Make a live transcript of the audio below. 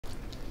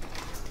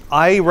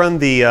I run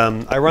the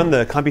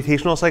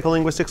computational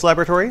psycholinguistics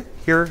laboratory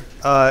here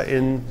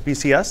in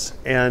BCS,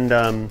 and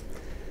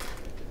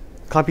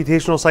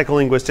computational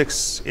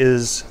psycholinguistics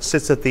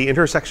sits at the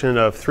intersection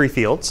of three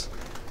fields: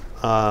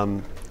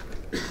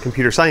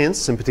 computer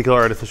science, in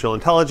particular artificial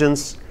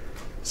intelligence,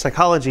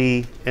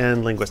 psychology,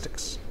 and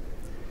linguistics.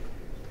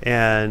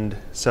 And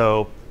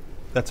so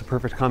that's a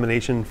perfect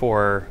combination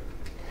for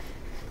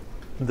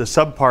the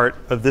subpart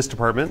of this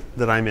department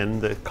that I'm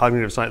in, the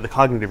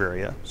cognitive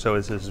area. So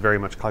this is very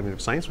much cognitive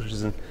science, which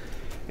is an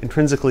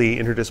intrinsically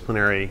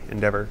interdisciplinary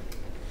endeavor.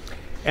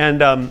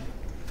 And I'm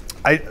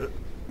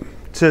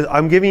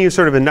giving you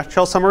sort of a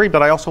nutshell summary,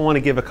 but I also want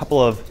to give a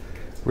couple of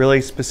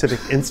really specific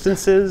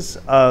instances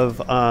of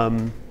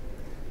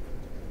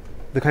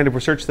the kind of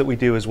research that we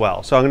do as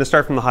well. So I'm going to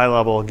start from the high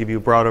level, give you a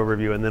broad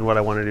overview, and then what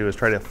I want to do is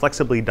try to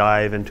flexibly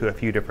dive into a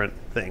few different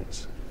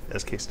things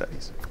as case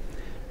studies.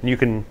 And you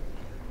can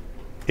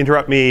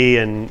interrupt me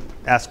and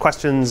ask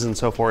questions and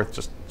so forth.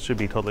 Just should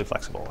be totally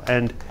flexible.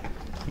 And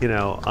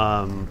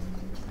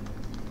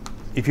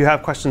if you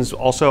have questions,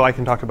 also I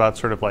can talk about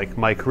sort of like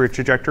my career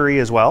trajectory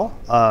as well,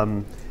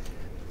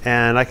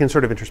 and I can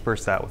sort of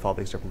intersperse that with all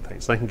these different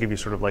things. And I can give you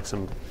sort of like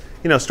some,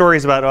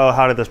 stories about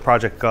how did this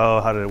project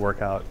go, how did it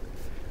work out,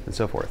 and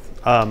so forth.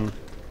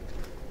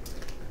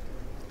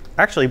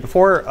 Actually,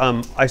 before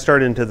I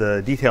start into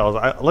the details,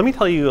 let me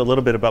tell you a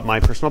little bit about my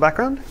personal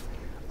background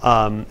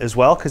as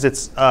well, because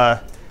it's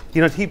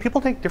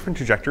people take different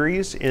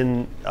trajectories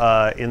in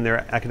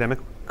their academic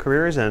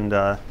careers,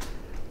 and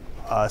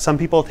some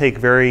people take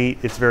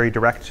it's very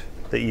direct,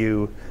 that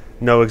you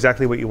know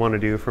exactly what you want to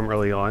do from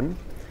early on.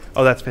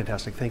 Oh, that's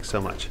fantastic! Thanks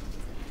so much.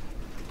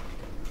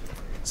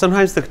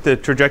 Sometimes the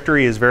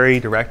trajectory is very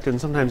direct, and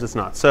sometimes it's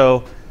not.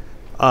 So,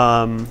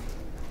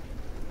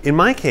 in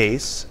my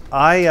case,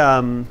 I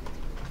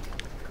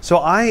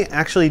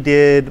actually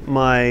did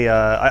my.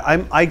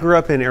 I grew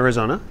up in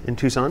Arizona, in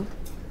Tucson.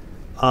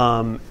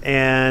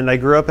 And I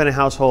grew up in a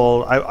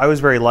household, I was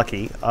very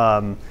lucky.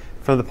 From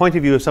the point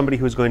of view of somebody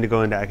who was going to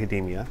go into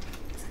academia,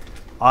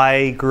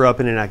 I grew up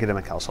in an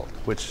academic household,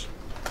 which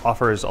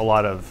offers a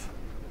lot of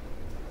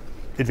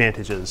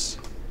advantages.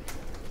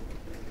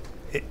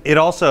 It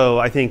also,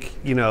 I think,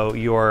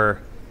 the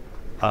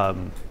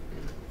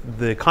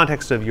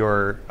context of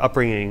your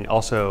upbringing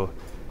also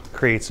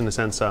creates, in a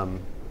sense,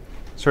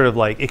 sort of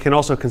like, it can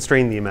also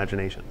constrain the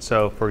imagination.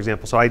 So, for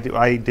example,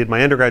 I did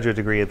my undergraduate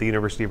degree at the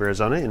University of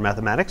Arizona in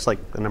mathematics, like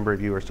a number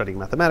of you are studying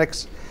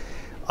mathematics.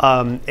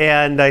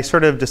 And I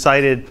sort of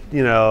decided,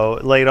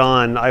 late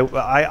on,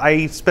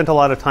 I spent a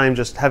lot of time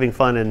just having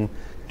fun and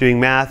doing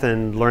math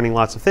and learning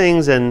lots of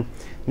things. And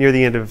near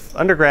the end of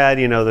undergrad,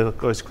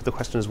 the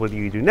question is, what do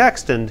you do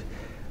next? And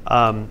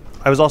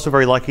I was also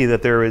very lucky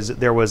that there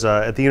was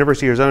at the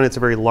University of Arizona, it's a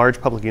very large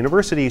public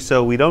university,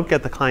 so we don't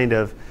get the kind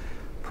of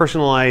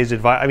personalized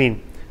advice. I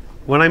mean,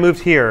 when I moved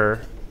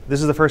here,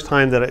 this is the first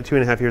time that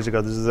 2.5 years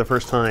ago, this is the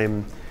first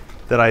time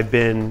that I've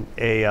been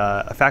a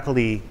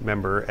faculty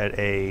member at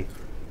a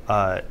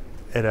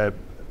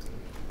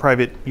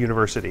private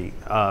university,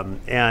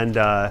 and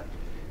I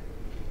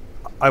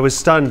was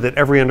stunned that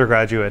every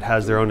undergraduate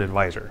has their own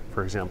advisor.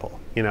 For example,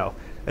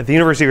 at the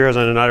University of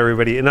Arizona, not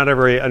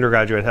every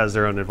undergraduate has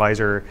their own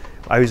advisor.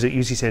 I was at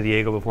UC San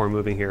Diego before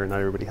moving here, and not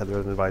everybody had their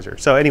own advisor.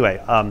 So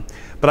anyway,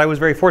 but I was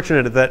very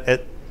fortunate that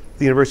at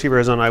the University of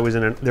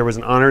Arizona, there was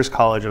an honors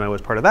college, and I was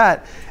part of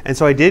that. And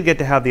so I did get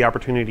to have the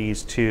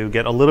opportunities to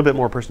get a little bit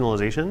more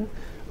personalization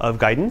of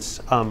guidance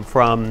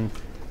from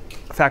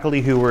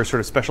faculty who were sort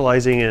of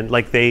specializing in,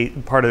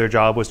 part of their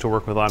job was to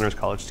work with honors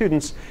college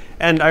students.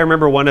 And I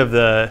remember one of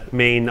the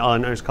main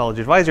honors college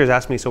advisors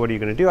asked me, so what are you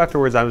going to do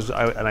afterwards?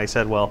 And I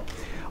said, well,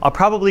 I'll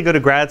probably go to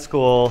grad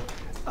school.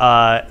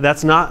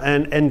 That's not,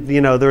 and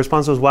the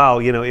response was, wow,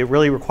 it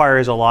really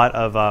requires a lot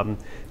of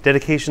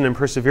dedication and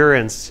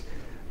perseverance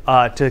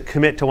to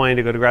commit to wanting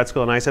to go to grad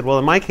school. And I said, well,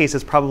 in my case,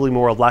 it's probably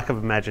more a lack of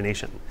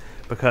imagination,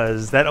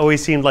 because that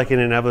always seemed like an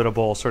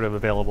inevitable sort of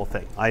available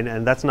thing.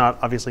 And that's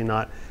obviously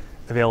not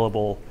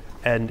available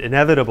and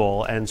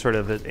inevitable, and sort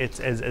of it's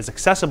as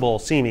accessible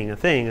seeming a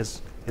thing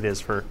as it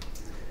is for,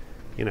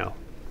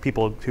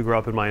 people who grow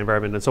up in my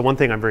environment. And so one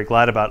thing I'm very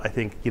glad about, I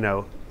think,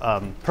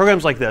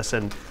 programs like this,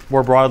 and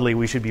more broadly,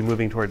 we should be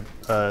moving toward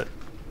a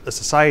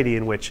society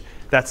in which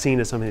that's seen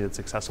as something that's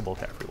accessible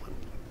to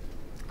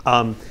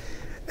everyone.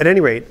 At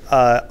any rate,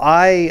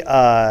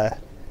 I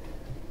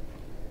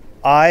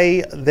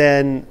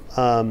then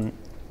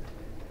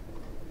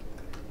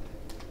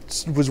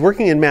was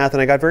working in math,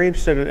 and I got very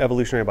interested in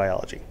evolutionary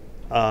biology.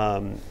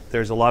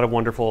 There's a lot of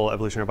wonderful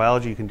evolutionary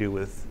biology you can do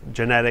with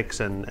genetics,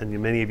 and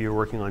many of you are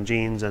working on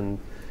genes, and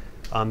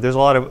there's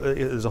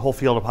a whole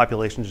field of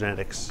population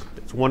genetics.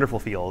 It's a wonderful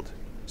field,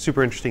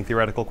 super interesting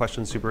theoretical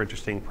questions, super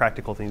interesting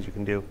practical things you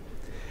can do.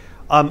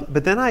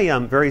 But then I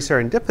very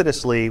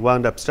serendipitously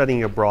wound up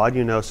studying abroad.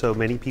 So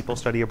many people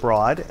study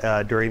abroad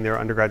during their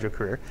undergraduate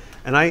career.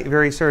 And I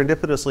very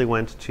serendipitously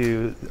went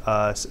to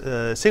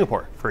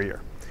Singapore for a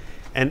year.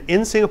 And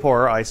in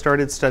Singapore, I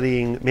started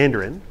studying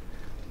Mandarin.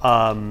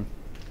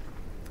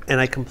 And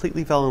I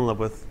completely fell in love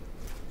with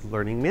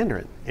learning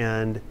Mandarin.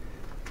 And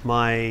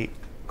my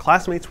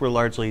classmates were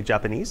largely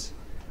Japanese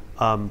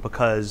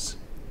because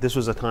this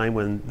was a time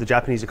when the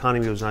Japanese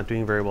economy was not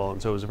doing very well.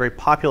 And so it was a very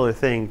popular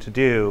thing to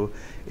do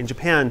in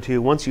Japan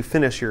to, once you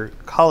finish your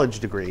college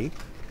degree,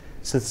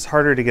 since it's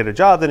harder to get a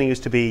job than it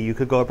used to be, you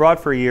could go abroad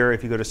for a year.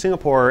 If you go to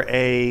Singapore,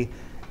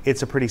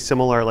 it's a pretty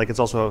similar, like it's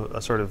also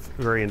a sort of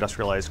very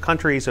industrialized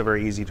country, so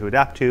very easy to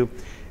adapt to.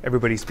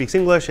 Everybody speaks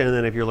English, and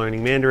then if you're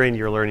learning Mandarin,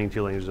 you're learning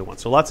 2 languages at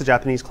once. So lots of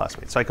Japanese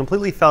classmates. So I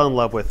completely fell in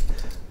love with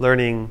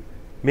learning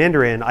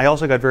Mandarin. I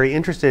also got very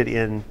interested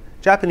in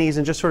Japanese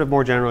and just sort of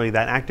more generally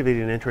that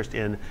activated an interest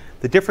in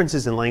the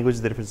differences in language,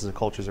 the differences in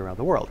cultures around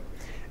the world.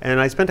 And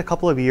I spent a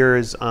couple of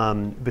years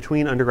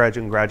between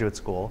undergraduate and graduate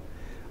school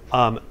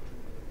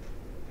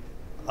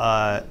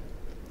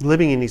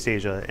living in East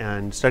Asia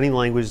and studying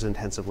languages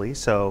intensively.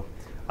 So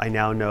I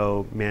now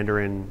know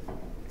Mandarin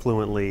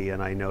fluently,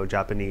 and I know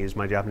Japanese.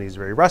 My Japanese is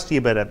very rusty,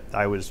 but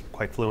I was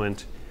quite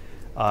fluent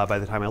by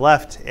the time I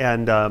left.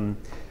 And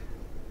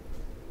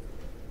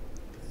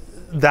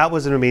that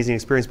was an amazing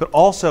experience, but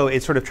also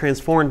it sort of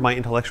transformed my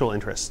intellectual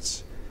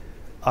interests,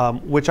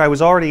 which I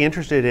was already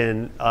interested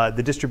in,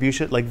 the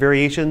distribution, like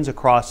variations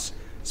across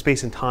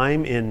space and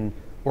time in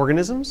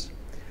organisms,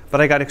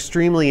 but I got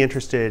extremely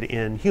interested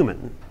in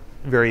human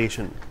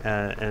variation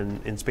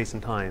and in space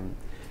and time,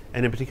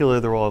 and in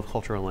particular the role of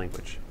culture and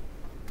language.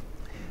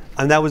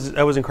 And that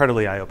was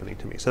incredibly eye-opening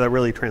to me. So that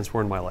really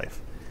transformed my life.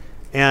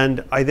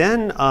 And I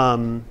then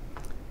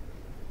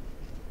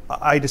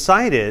I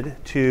decided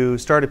to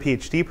start a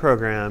PhD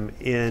program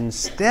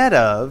instead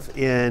of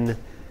in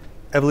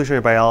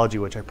evolutionary biology,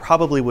 which I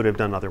probably would have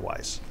done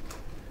otherwise.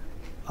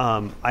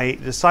 I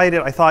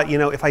thought,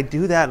 if I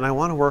do that and I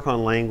want to work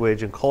on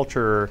language and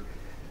culture,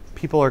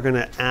 people are going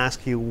to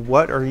ask you,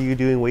 what are you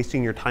doing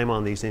wasting your time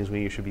on these things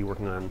when you should be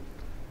working on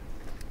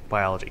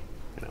biology?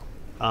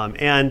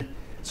 And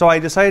so I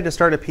decided to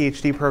start a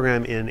PhD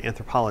program in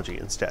anthropology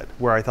instead,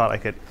 where I thought I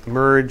could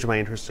merge my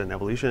interest in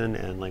evolution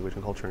and language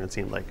and culture, and it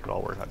seemed like it could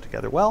all work out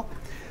together well.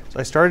 So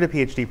I started a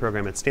PhD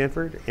program at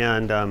Stanford,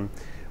 and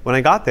when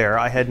I got there,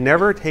 I had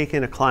never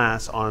taken a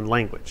class on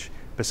language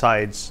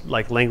besides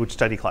like language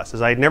study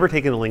classes. I had never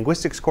taken a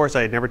linguistics course.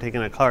 I had never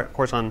taken a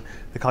course on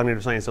the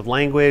cognitive science of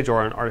language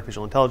or on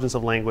artificial intelligence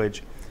of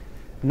language.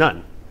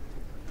 None.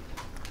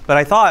 But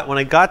I thought, when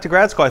I got to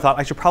grad school, I thought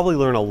I should probably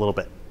learn a little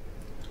bit.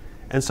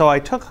 And so I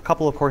took a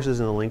couple of courses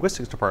in the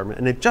linguistics department,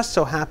 and it just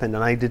so happened,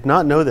 and I did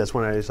not know this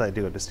when I decided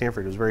to go to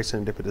Stanford, it was very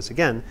serendipitous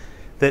again,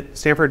 that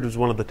Stanford was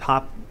one of the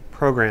top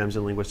programs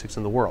in linguistics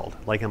in the world,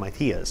 like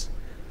MIT is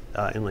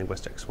in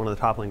linguistics, one of the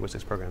top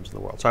linguistics programs in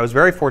the world. So I was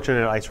very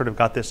fortunate. I sort of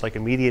got this like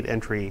immediate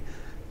entry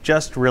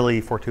just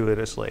really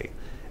fortuitously.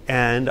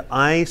 And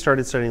I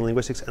started studying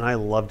linguistics, and I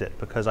loved it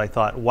because I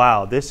thought,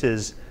 wow, this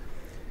is,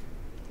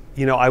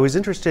 I was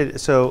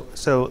interested, so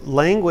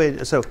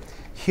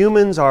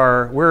humans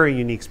we're a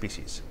unique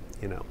species,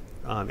 in a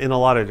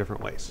lot of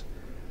different ways.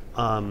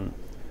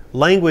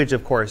 Language,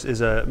 of course,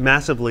 is a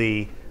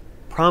massively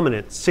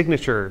prominent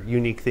signature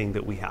unique thing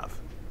that we have.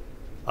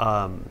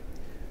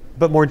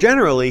 But more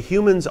generally,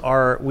 humans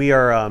we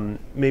are,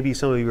 maybe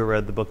some of you have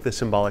read the book, The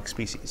Symbolic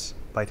Species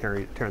by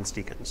Terence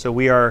Deacon. So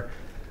we are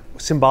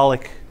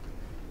symbolic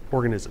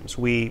organisms.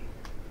 We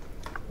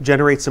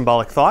generate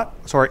symbolic thought.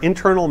 So our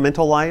internal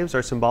mental lives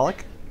are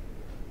symbolic.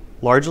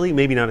 Largely,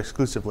 maybe not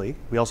exclusively.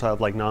 We also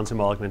have like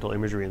non-symbolic mental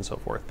imagery and so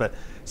forth. But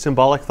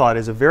symbolic thought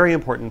is a very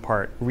important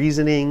part.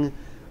 Reasoning,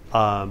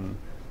 sort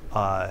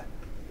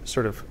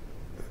of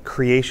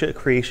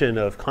creation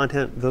of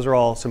content, those are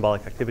all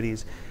symbolic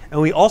activities. And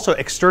we also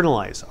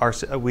externalize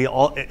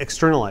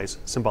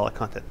symbolic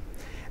content.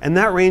 And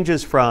that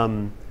ranges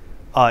from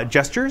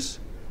gestures,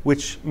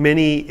 which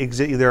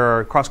there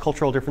are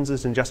cross-cultural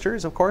differences in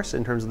gestures, of course,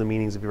 in terms of the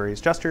meanings of various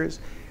gestures.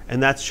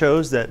 And that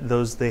shows that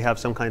they have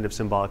some kind of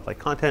symbolic-like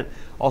content.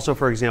 Also,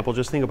 for example,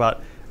 just think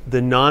about the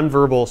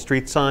nonverbal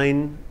street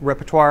sign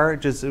repertoire.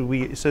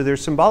 So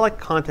there's symbolic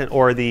content,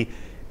 or the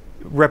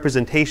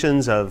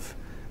representations of,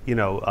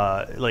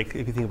 like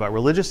if you think about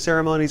religious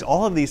ceremonies,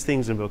 all of these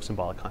things invoke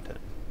symbolic content.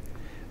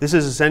 This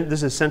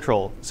is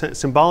central.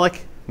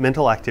 Symbolic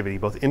mental activity,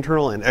 both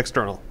internal and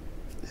external,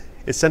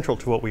 is central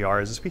to what we are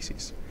as a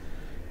species.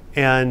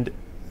 And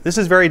this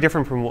is very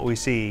different from what we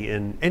see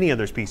in any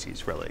other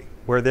species, really,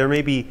 where there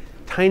may be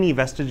tiny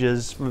vestigial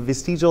is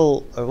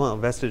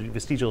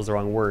the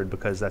wrong word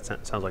because that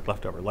sounds like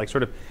leftover, like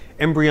sort of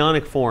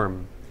embryonic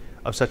form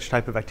of such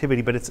type of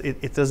activity, but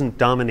it doesn't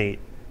dominate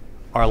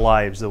our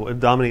lives,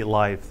 dominate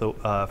life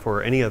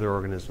for any other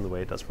organism the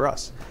way it does for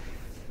us.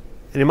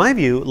 And in my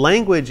view,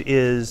 language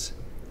is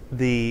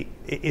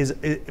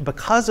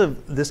because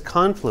of this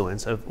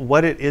confluence of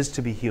what it is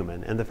to be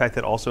human, and the fact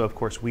that also, of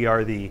course, we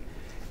are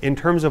in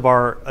terms of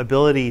our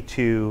ability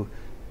to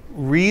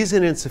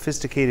reason in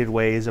sophisticated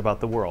ways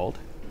about the world,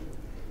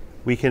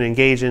 we can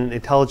engage in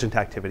intelligent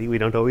activity. We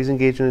don't always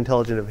engage in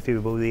intelligent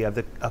activity, but we have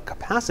a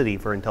capacity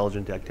for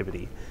intelligent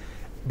activity,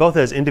 both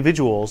as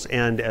individuals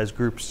and as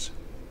groups,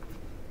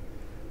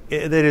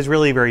 that is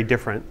really very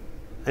different,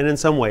 and in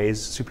some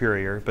ways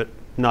superior, but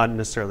not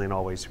necessarily in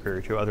all ways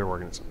superior to other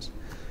organisms.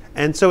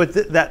 And so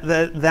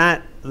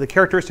the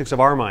characteristics of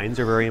our minds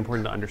are very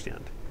important to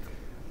understand.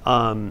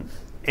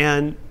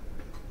 And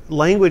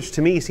language,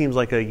 to me, seems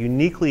like a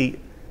uniquely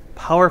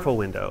powerful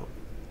window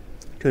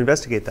to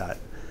investigate that,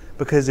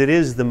 because it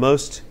is the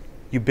most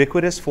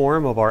ubiquitous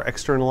form of our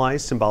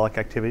externalized symbolic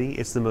activity.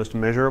 It's the most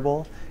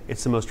measurable.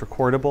 It's the most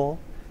recordable.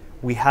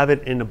 We have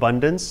it in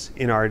abundance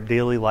in our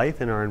daily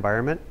life, in our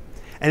environment.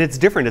 And it's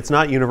different. It's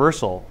not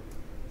universal.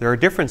 There are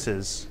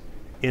differences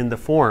in the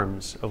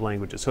forms of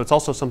languages. So it's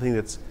also something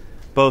that's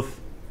both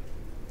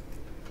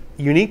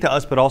unique to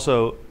us, but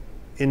also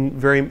in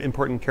very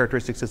important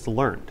characteristics it's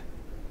learned.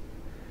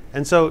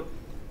 And so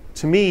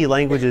to me,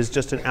 language is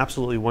just an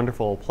absolutely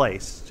wonderful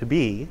place to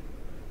be,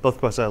 both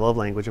because I love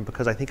language and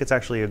because I think it's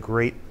actually a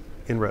great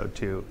inroad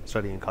to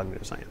studying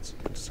cognitive science,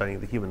 to studying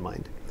the human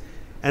mind.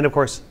 And of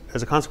course,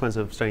 as a consequence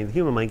of studying the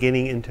human mind,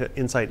 gaining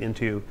insight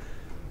into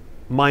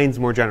minds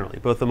more generally,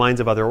 both the minds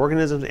of other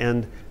organisms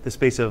and the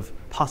space of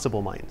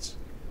possible minds,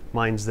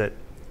 minds that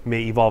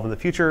may evolve in the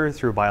future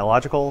through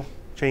biological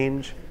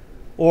change,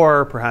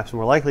 or perhaps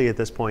more likely at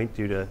this point,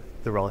 due to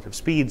the relative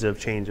speeds of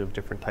change of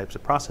different types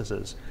of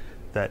processes,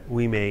 that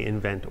we may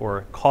invent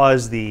or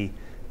cause the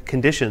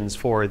conditions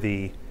for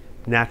the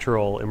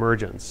natural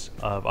emergence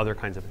of other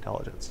kinds of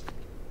intelligence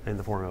in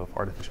the form of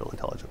artificial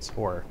intelligence,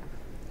 or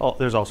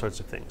there's all sorts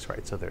of things,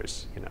 right? So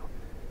there's,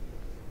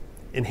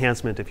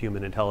 enhancement of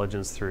human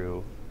intelligence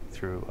through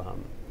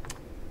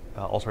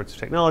all sorts of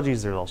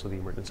technologies. There's also the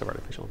emergence of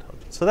artificial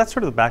intelligence. So that's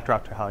sort of the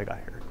backdrop to how I got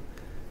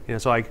here.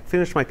 So I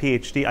finished my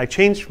PhD. I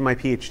changed my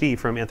PhD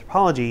from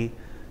anthropology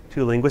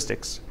to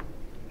linguistics.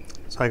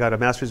 So I got a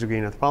master's degree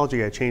in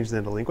anthropology. I changed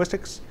then to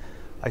linguistics.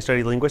 I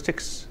studied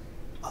linguistics.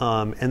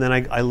 And then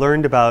I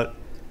learned about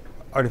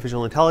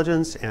artificial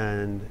intelligence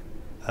and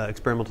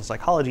experimental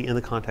psychology in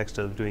the context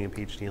of doing a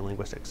PhD in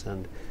linguistics.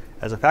 And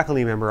as a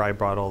faculty member, I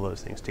brought all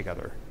those things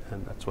together.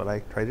 And that's what I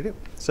try to do.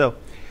 So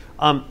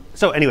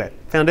anyway,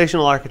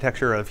 foundational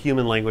architecture of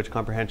human language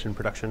comprehension,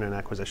 production, and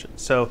acquisition.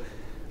 So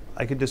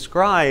I could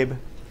describe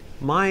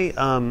my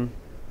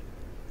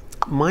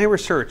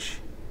research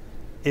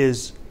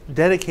is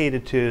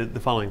dedicated to the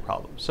following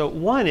problems. So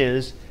one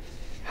is,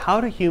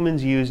 how do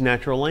humans use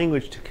natural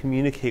language to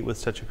communicate with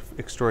such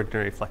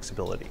extraordinary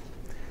flexibility?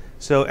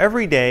 So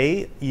every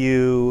day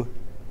you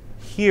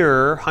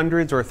hear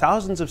hundreds or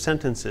thousands of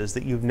sentences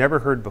that you've never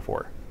heard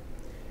before.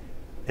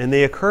 And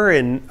they occur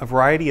in a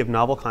variety of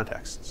novel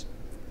contexts.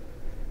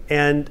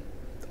 And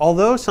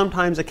although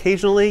sometimes,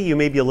 occasionally, you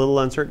may be a little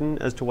uncertain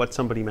as to what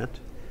somebody meant,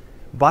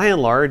 by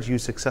and large, you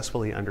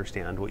successfully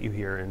understand what you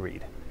hear and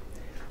read.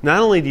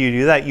 Not only do you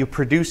do that, you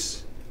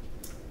produce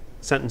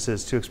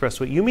sentences to express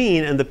what you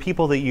mean, and the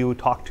people that you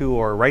talk to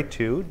or write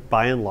to,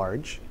 by and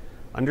large,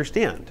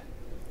 understand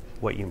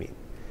what you mean.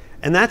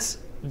 And that's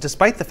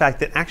despite the fact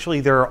that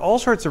actually there are all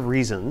sorts of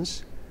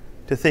reasons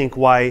to think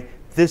why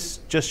this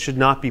just should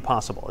not be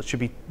possible. It should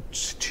be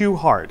too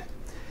hard.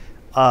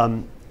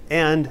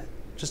 And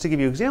just to give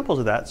you examples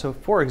of that, so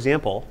for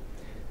example,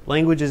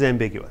 language is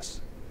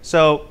ambiguous.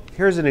 So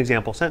here's an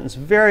example sentence,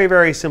 very,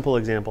 very simple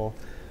example.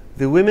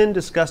 The women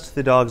discussed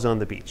the dogs on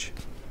the beach.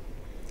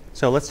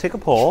 So let's take a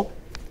poll.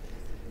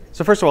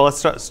 So first of all,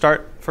 let's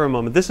start for a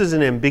moment. This is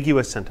an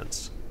ambiguous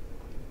sentence.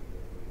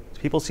 Do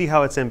people see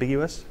how it's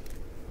ambiguous?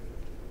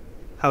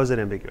 How is it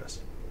ambiguous?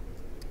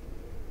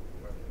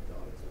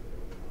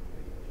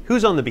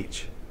 Who's on the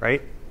beach,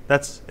 right?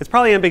 It's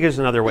probably ambiguous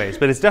in other ways,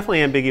 but it's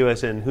definitely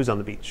ambiguous in who's on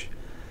the beach.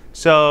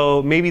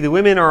 So maybe the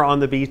women are on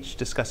the beach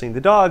discussing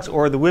the dogs,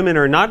 or the women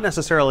are not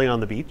necessarily on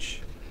the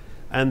beach,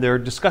 and they're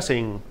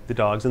discussing the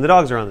dogs, and the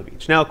dogs are on the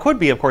beach. Now, it could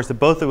be, of course, that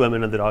both the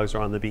women and the dogs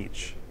are on the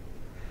beach.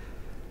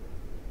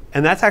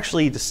 And that's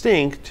actually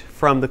distinct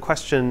from the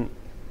question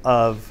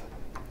of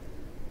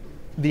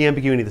the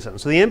ambiguity of the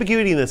sentence. So the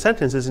ambiguity in the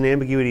sentence is an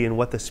ambiguity in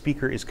what the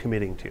speaker is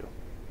committing to,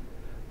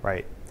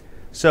 right?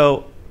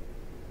 So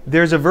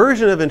there's a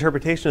version of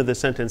interpretation of the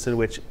sentence in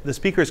which the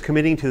speaker is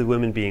committing to the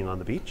women being on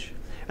the beach.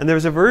 And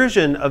there's a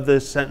version of the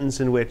sentence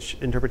in which,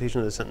 interpretation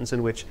of the sentence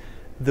in which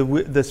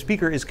the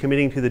speaker is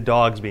committing to the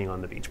dogs being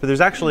on the beach. But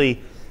there's actually,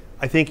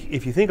 I think,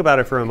 if you think about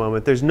it for a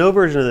moment, there's no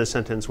version of the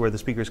sentence where the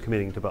speaker is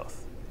committing to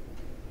both.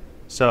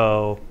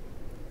 So,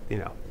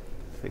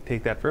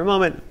 take that for a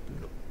moment.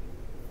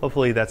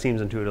 Hopefully that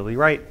seems intuitively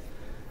right.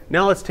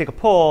 Now let's take a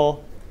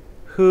poll.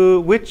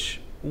 Which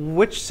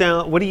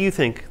sound, what do you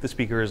think the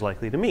speaker is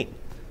likely to mean?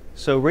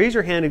 So raise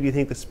your hand if you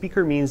think the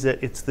speaker means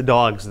that it's the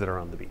dogs that are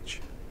on the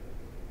beach.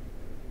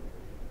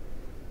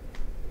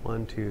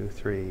 1, 2,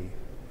 3,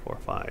 4,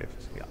 5.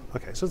 Yeah.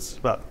 Okay, so it's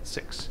about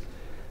 6.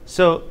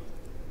 So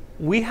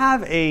we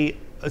have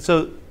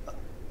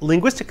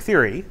linguistic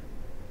theory,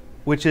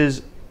 which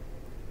is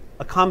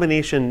a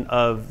combination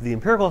of the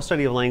empirical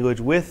study of language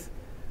with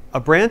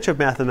a branch of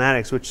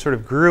mathematics which sort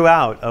of grew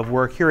out of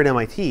work here at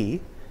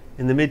MIT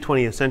in the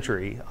mid-20th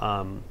century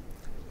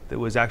that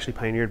was actually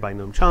pioneered by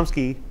Noam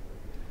Chomsky,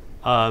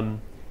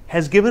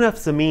 has given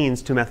us the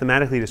means to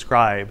mathematically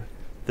describe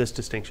this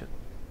distinction.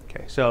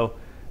 Okay, so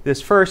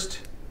this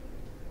first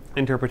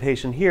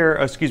interpretation here,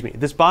 excuse me,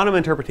 this bottom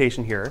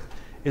interpretation here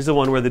is the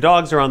one where the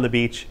dogs are on the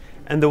beach.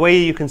 And the way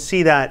you can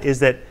see that is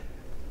that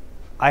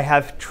I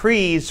have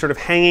trees sort of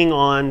hanging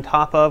on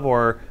top of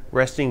or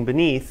resting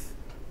beneath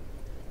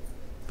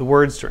the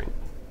word string.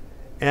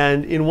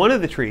 And in one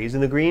of the trees,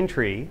 in the green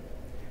tree,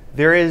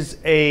 there is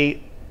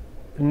a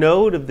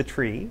node of the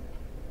tree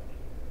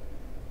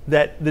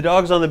that the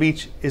dogs on the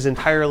beach is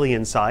entirely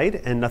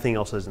inside and nothing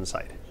else is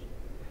inside.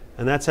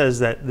 And that says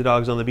that the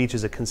dogs on the beach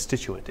is a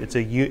constituent. It's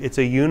a unit. It's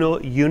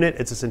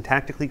a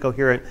syntactically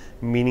coherent,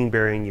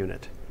 meaning-bearing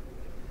unit.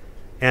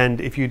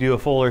 And if you do a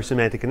fuller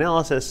semantic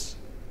analysis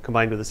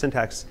combined with the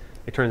syntax,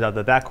 it turns out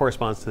that that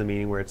corresponds to the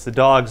meaning where it's the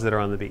dogs that are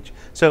on the beach.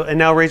 So, and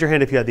now raise your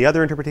hand if you had the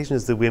other interpretation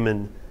is the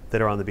women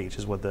that are on the beach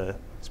is what the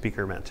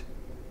speaker meant.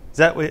 Is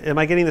that, am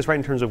I getting this right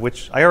in terms of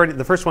which,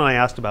 the first one I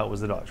asked about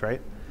was the dogs,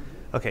 right?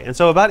 Okay, and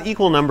so about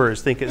equal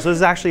numbers, so this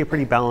is actually a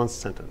pretty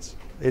balanced sentence.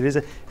 It is,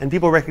 and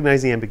people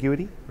recognize the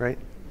ambiguity, right?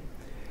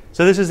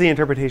 So this is the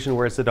interpretation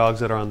where it's the dogs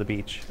that are on the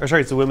beach, or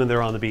sorry, it's the women that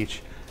are on the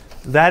beach.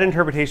 That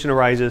interpretation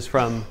arises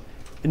from,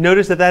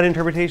 notice that that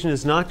interpretation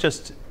is not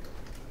just,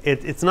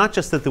 it's not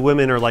just that the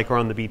women are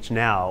on the beach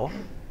now,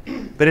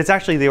 but it's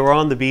actually they were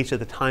on the beach at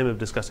the time of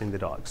discussing the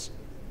dogs,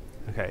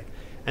 okay?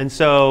 And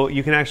so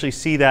you can actually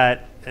see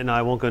that, and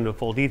I won't go into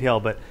full detail,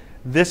 but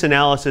this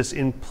analysis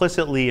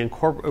implicitly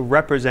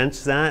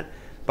represents that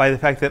by the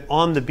fact that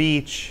on the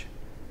beach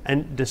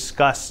and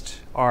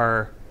discussed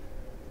are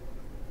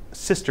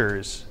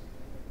sisters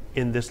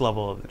in this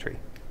level of the tree,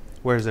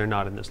 whereas they're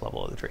not in this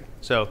level of the tree.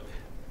 So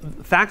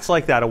facts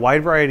like that, a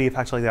wide variety of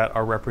facts like that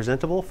are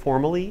representable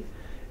formally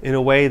in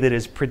a way that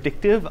is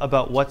predictive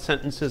about what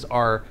sentences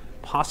are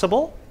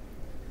possible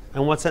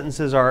and what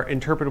sentences are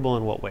interpretable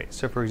in what ways.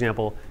 So for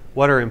example,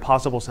 what are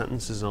impossible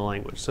sentences in a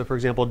language? So for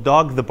example,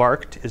 dog the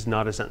barked is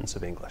not a sentence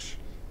of English,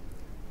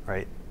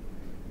 right?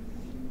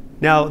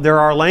 Now, there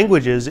are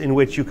languages in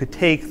which you could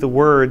take the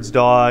words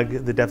dog,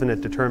 the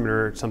definite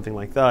determiner, something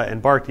like that,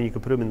 and barked, and you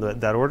could put them in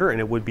that order, and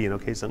it would be an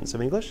okay sentence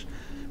of English.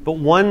 But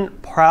one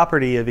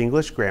property of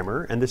English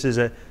grammar, and this is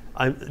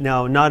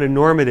now not a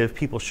normative,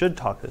 people should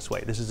talk this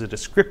way. This is a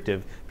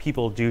descriptive,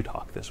 people do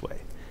talk this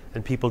way.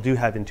 And people do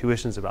have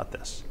intuitions about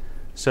this.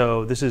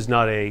 So this is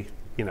not a,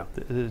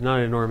 this is not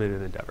a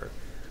normative endeavor.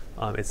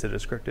 It's a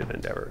descriptive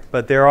endeavor.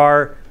 But there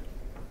are,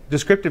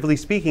 descriptively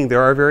speaking,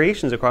 there are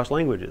variations across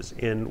languages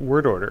in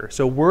word order.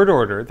 So word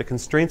order, the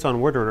constraints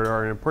on word order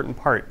are an important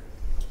part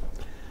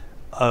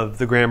of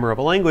the grammar of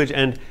a language.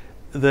 And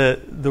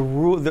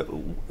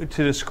to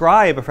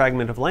describe a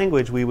fragment of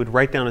language, we would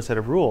write down a set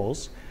of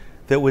rules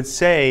that would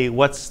say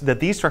that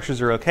these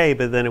structures are okay,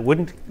 but then it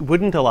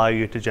wouldn't allow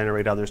you to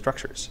generate other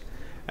structures.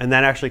 And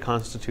that actually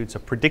constitutes a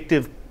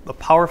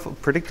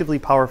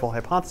predictively powerful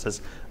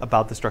hypothesis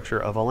about the structure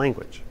of a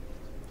language.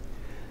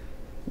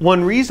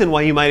 One reason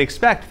why you might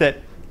expect that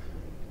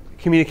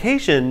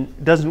communication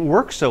doesn't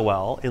work so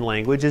well in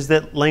language is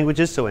that language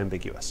is so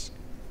ambiguous.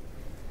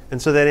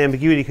 And so that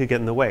ambiguity could get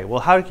in the way.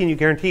 Well, how can you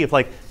guarantee if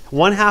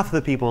one half of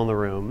the people in the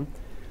room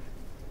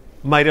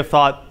might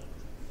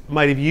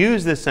have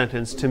used this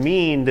sentence to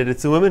mean that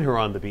it's the women who are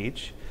on the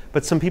beach,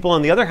 but some people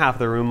on the other half of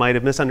the room might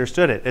have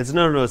misunderstood it. It's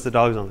no, it's the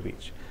dogs on the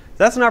beach.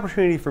 That's an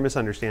opportunity for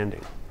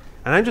misunderstanding.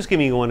 And I'm just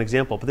giving you one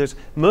example, but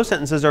most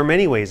sentences are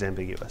many ways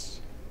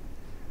ambiguous.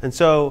 And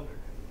so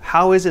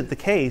how is it the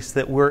case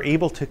that we're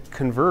able to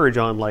converge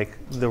on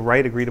the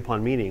right agreed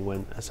upon meaning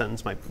when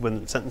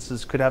when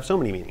sentences could have so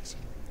many meanings?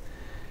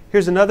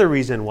 Here's another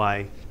reason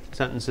why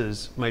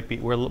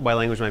why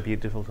language might be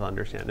difficult to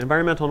understand.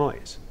 Environmental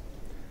noise.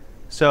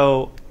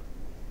 So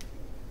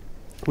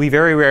we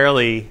very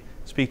rarely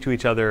speak to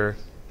each other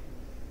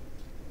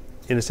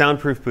in a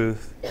soundproof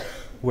booth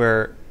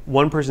where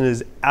one person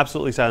is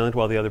absolutely silent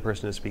while the other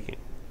person is speaking.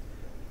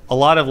 A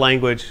lot of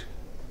language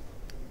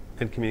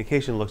and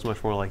communication looks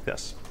much more like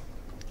this.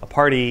 A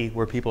party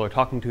where people are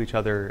talking to each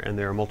other and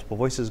there are multiple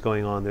voices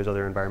going on, there's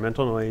other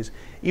environmental noise.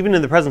 Even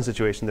in the present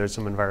situation, there's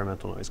some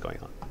environmental noise going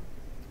on.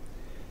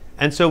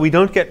 And so we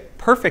don't get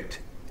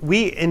perfect.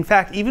 In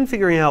fact, even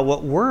figuring out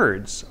what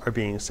words are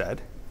being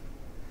said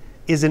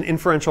is an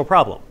inferential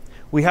problem.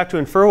 We have to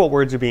infer what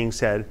words are being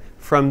said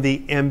from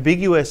the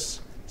ambiguous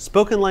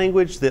spoken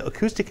language, the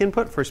acoustic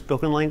input for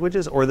spoken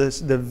languages, or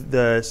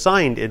the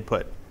signed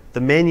input,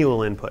 the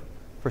manual input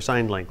for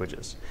signed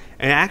languages.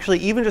 And actually,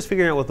 even just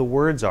figuring out what the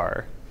words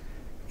are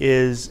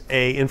is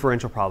an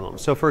inferential problem.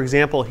 So for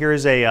example,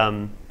 here's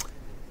a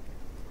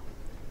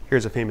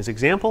famous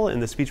example in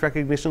the speech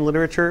recognition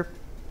literature.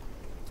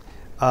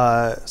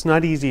 It's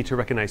not easy to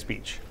recognize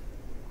speech.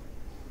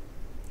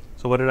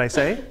 So what did I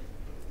say?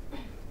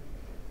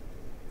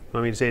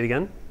 Want me to say it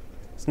again?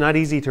 It's not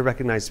easy to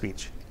recognize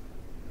speech.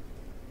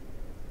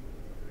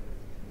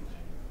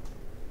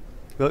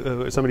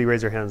 Somebody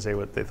raise their hand and say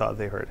what they thought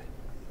they heard.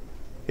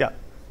 Yeah.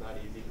 It's not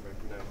easy to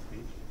recognize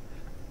speech.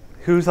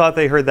 Who thought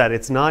they heard that?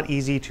 It's not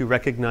easy to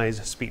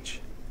recognize speech.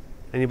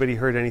 Anybody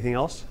heard anything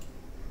else?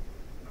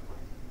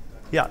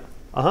 Yeah.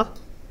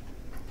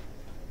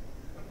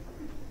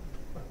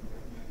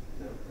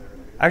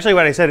 Actually,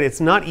 what I said,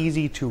 it's not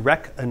easy to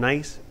wreck a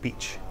nice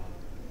beach.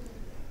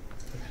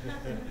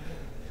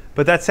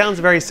 But that sounds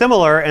very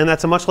similar, and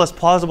that's a much less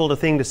plausible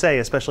thing to say,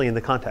 especially in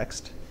the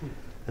context.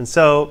 And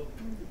so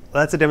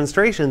that's a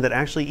demonstration that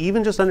actually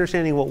even just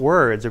understanding what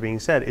words are being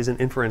said is an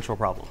inferential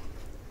problem.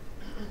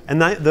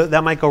 And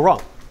that might go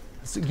wrong.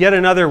 It's yet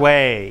another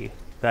way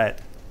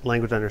that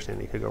language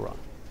understanding could go wrong.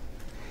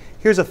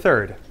 Here's a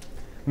third,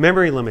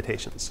 memory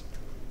limitations.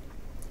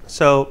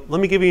 So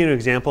let me give you an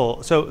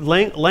example. So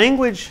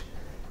language,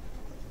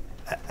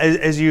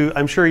 as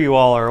I'm sure you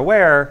all are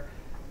aware,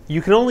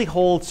 you can only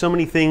hold so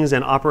many things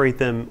and operate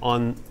them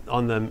on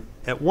them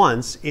at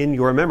once in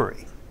your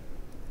memory.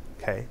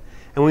 Okay?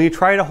 And when you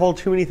try to hold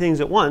too many things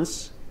at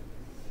once,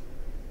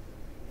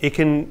 it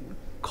can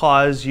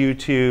cause you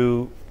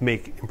to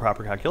make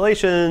improper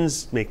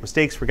calculations, make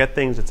mistakes, forget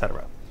things,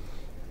 etc.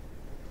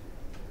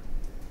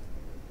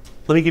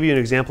 Let me give you an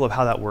example of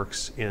how that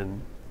works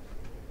in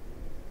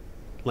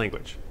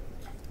language.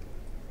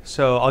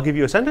 So I'll give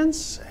you a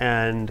sentence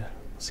and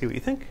see what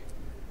you think.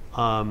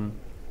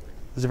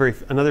 This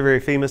is another very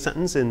famous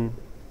sentence in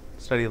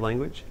study of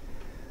language.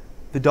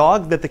 The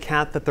dog that the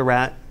cat that the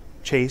rat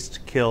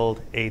chased,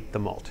 killed, ate the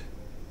malt.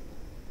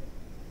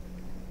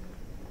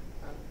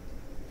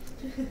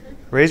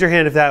 Raise your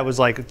hand if that was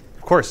like,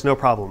 of course, no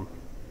problem.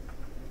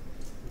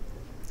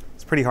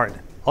 It's pretty hard.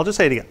 I'll just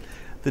say it again.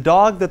 The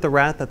dog that the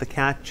rat that the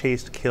cat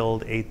chased,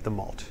 killed, ate the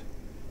malt.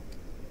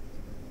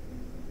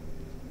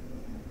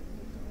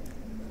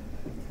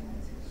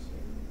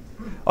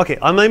 Okay,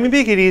 let me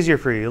make it easier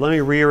for you. Let me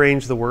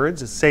rearrange the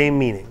words. It's the same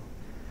meaning.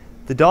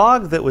 The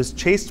dog that was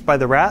chased by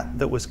the rat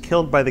that was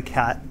killed by the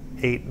cat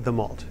ate the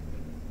malt.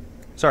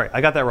 Sorry,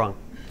 I got that wrong.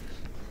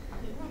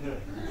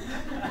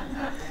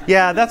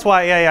 Yeah, that's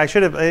why. Yeah, I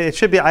should have. It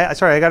should be.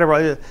 Sorry, I got it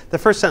wrong. The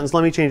first sentence.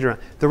 Let me change it around.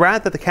 The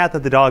rat that the cat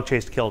that the dog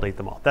chased, killed, ate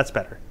the malt. That's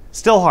better.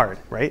 Still hard,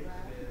 right?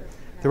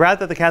 The rat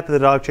that the cat that the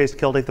dog chased,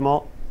 killed, ate the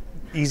malt.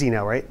 Easy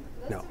now, right?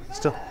 No,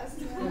 still.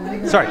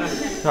 Sorry.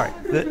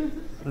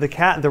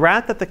 The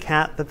rat that the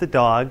cat that the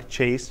dog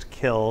chased,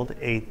 killed,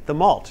 ate the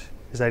malt.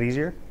 Is that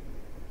easier?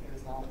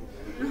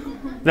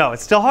 No,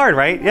 it's still hard,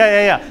 right?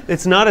 Yeah.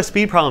 It's not a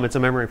speed problem, it's a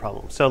memory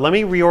problem. So let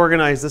me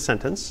reorganize the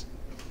sentence.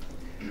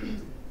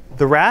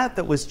 The rat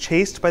that was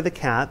chased by the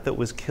cat that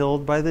was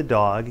killed by the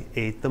dog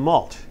ate the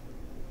malt.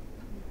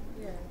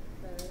 Yeah,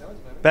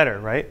 Better,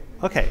 right?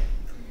 Okay.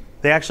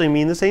 They actually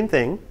mean the same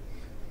thing.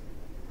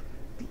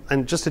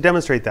 And just to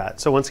demonstrate that,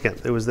 so once again,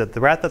 it was that the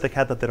rat that the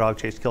cat that the dog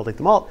chased, killed, ate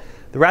the malt.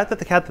 The rat that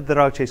the cat that the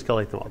dog chased,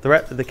 killed, ate the malt.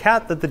 The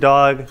cat that the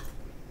dog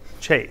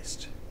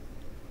chased.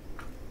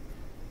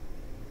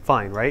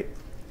 Fine, right?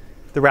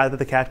 The rat that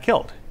the cat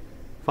killed.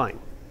 Fine,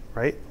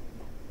 right?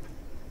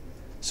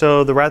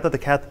 So the rat that the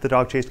cat that the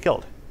dog chased,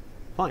 killed.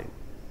 Fine.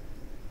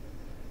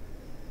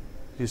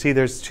 You see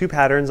there's two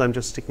patterns, I'm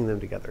just sticking them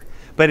together.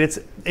 But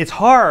it's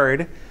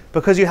hard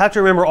because you have to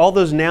remember all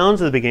those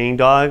nouns at the beginning,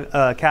 dog,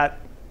 cat,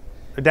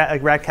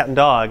 rat, cat, and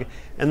dog,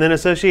 and then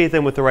associate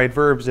them with the right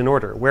verbs in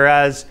order.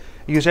 Whereas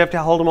you just have to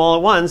hold them all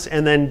at once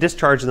and then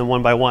discharge them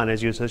one by one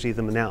as you associate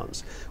them with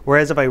nouns.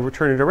 Whereas if I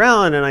turn it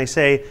around and I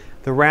say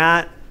the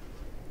rat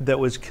that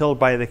was killed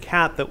by the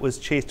cat that was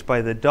chased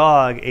by the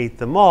dog ate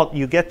the malt,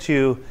 you get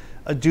to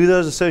do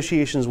those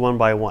associations one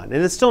by one.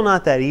 And it's still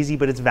not that easy,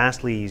 but it's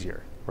vastly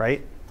easier,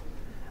 right?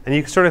 And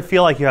you sort of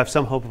feel like you have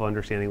some hope of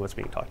understanding what's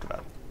being talked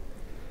about.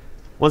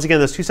 Once again,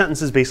 those two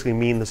sentences basically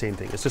mean the same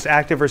thing. It's just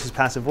active versus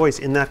passive voice.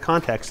 In that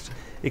context,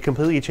 it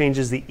completely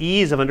changes the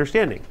ease of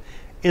understanding.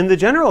 In the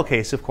general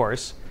case, of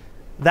course,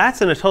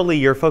 that's in a totally,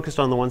 you're focused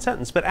on the one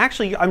sentence. But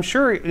actually, I'm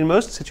sure in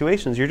most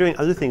situations, you're doing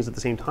other things at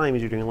the same time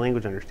as you're doing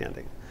language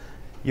understanding.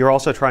 You're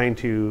also trying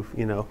to,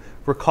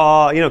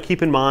 recall,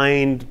 keep in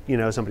mind,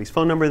 somebody's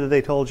phone number that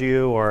they told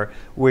you, or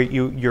where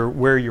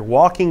you're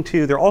walking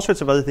to. There are all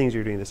sorts of other things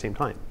you're doing at the same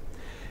time.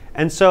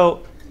 And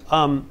so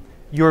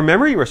your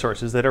memory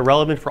resources that are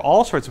relevant for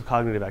all sorts of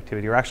cognitive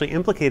activity are actually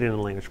implicated in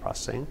language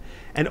processing.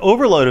 And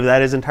overload of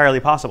that is entirely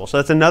possible. So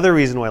that's another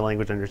reason why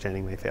language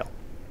understanding may fail.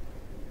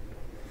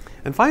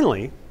 And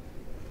finally,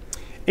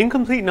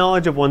 incomplete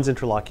knowledge of one's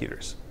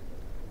interlocutors.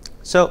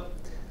 So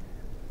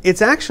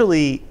it's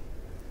actually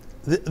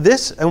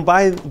this, and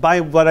by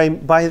what I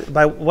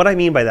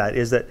mean by that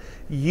is that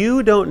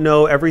you don't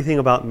know everything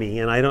about me,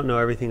 and I don't know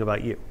everything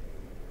about you.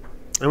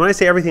 And when I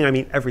say everything, I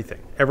mean everything.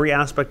 Every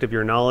aspect of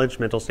your knowledge,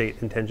 mental state,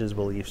 intentions,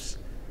 beliefs,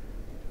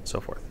 and so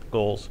forth,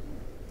 goals.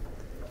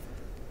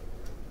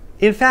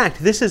 In fact,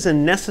 this is a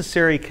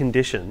necessary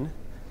condition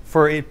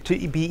for it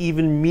to be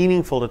even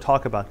meaningful to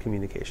talk about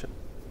communication.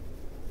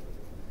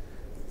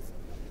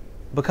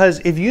 Because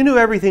if you knew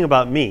everything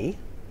about me,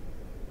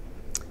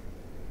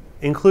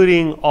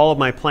 including all of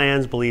my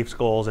plans, beliefs,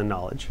 goals, and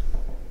knowledge,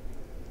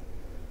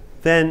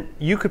 then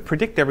you could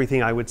predict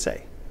everything I would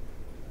say.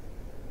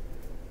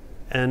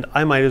 And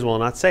I might as well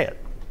not say it.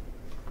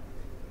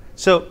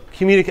 So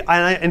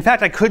in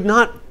fact, I could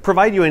not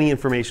provide you any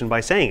information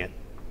by saying it,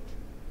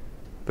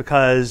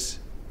 because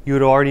you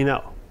would already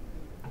know.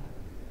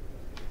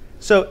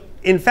 So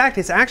in fact,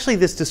 it's actually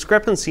this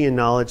discrepancy in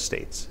knowledge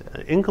states,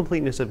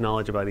 incompleteness of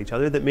knowledge about each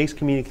other, that makes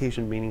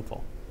communication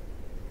meaningful.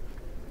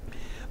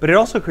 But it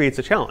also creates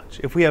a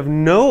challenge. If we have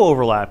no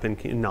overlap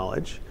in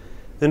knowledge,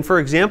 then for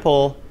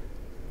example,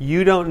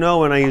 you don't know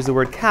when I use the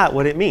word cat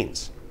what it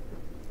means,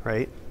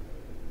 right?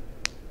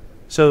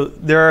 So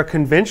there are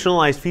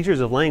conventionalized features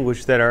of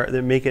language that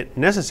make it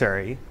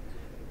necessary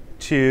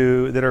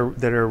that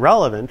are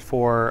relevant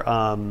for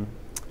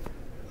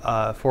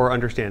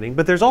understanding.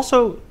 But there's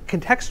also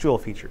contextual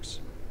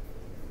features,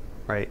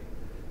 right?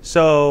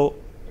 So,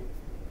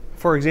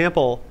 for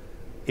example,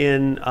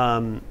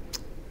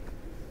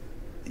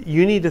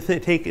 you need to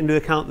take into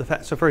account the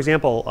fact. So, for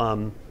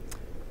example,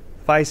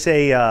 if I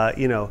say,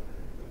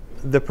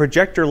 the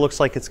projector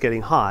looks like it's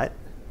getting hot,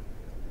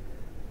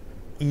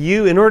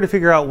 in order to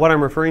figure out what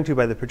I'm referring to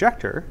by the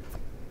projector,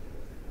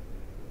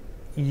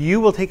 you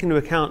will take into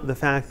account the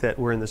fact that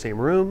we're in the same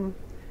room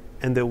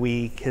and that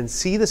we can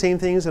see the same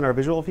things in our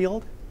visual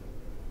field,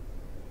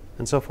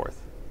 and so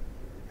forth.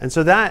 And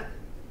so that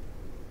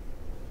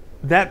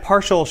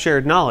partial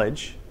shared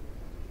knowledge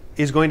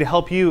is going to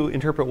help you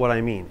interpret what I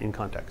mean in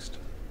context.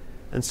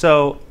 And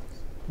so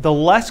the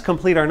less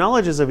complete our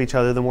knowledge is of each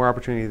other, the more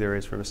opportunity there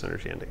is for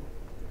misunderstanding.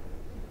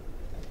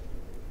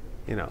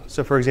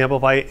 So for example,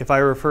 if I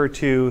refer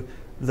to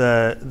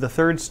the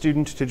third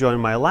student to join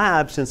my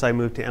lab since I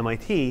moved to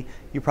MIT,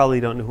 you probably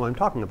don't know who I'm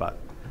talking about,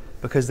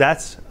 because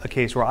that's a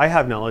case where I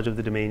have knowledge of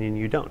the domain and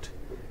you don't.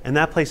 And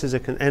that places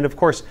and of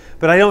course,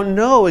 but I don't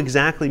know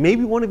exactly.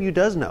 Maybe one of you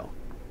does know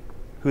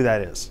who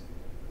that is.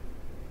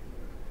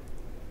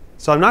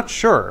 So I'm not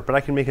sure, but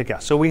I can make a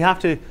guess. So we have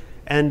to,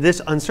 and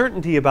this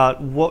uncertainty about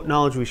what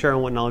knowledge we share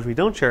and what knowledge we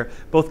don't share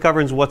both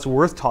governs what's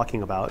worth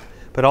talking about,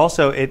 but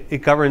also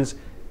it governs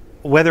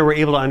whether we're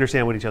able to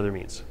understand what each other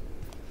means.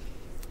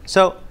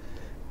 So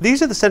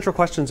these are the central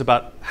questions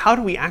about how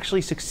do we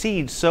actually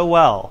succeed so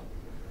well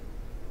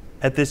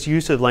at this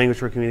use of language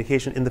for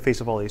communication in the face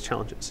of all these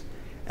challenges.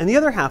 And the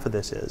other half of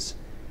this is,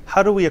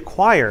 how do we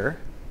acquire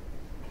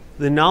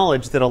the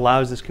knowledge that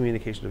allows this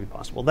communication to be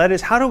possible? That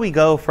is, how do we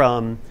go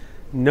from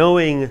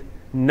knowing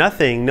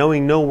nothing,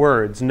 knowing no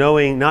words,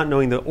 not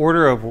knowing the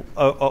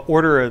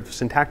order of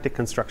syntactic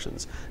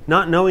constructions,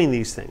 not knowing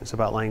these things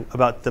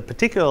about the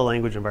particular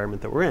language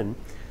environment that we're in,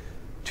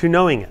 to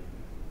knowing it?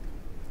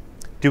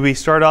 Do we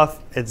start off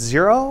at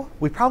 0?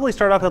 We probably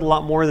start off at a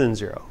lot more than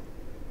 0.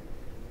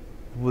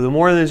 The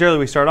more than 0 that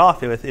we start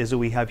off with is that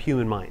we have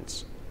human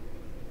minds.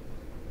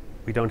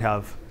 We don't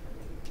have,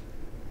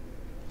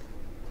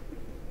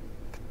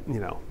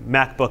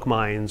 MacBook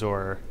minds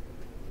or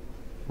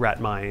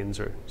rat minds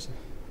or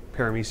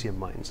paramecium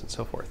minds and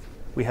so forth.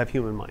 We have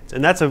human minds.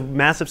 And that's a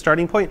massive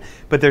starting point,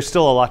 but there's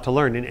still a lot to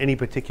learn in any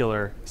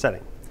particular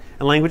setting.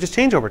 And languages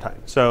change over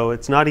time. So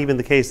it's not even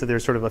the case that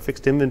there's sort of a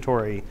fixed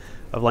inventory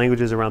of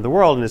languages around the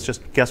world and it's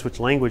just guess which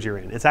language you're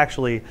in. It's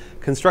actually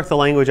construct the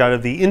language out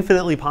of the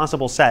infinitely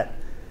possible set,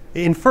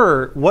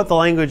 infer what the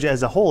language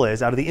as a whole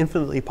is out of the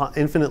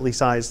infinitely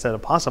sized set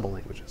of possible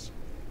languages.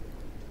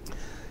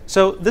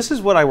 So this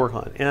is what I work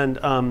on. And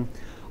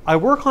I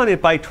work on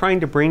it by trying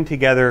to bring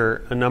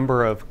together a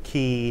number of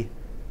key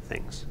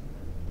things.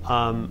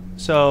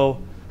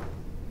 So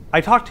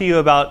I talked to you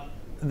about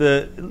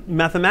the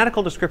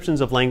mathematical descriptions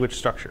of language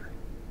structure,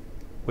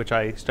 which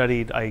I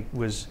studied. I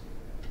was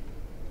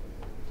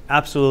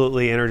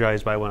absolutely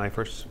energized by when I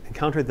first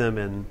encountered them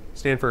in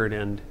Stanford,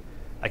 and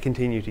I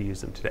continue to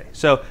use them today.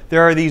 So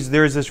there's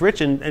this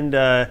rich and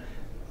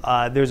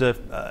there's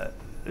a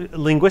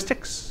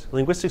linguistics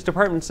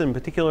departments, in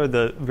particular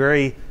the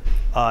very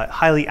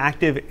highly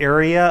active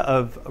area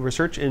of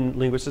research in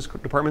linguistics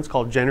departments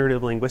called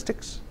generative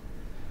linguistics.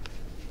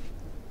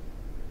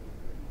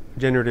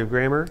 Generative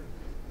grammar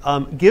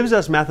gives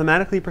us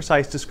mathematically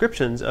precise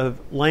descriptions of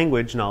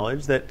language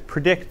knowledge that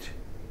predict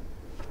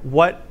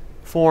what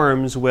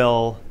forms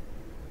will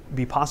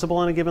be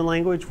possible in a given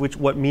language,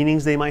 what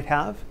meanings they might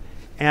have.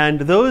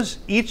 And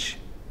each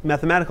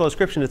mathematical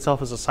description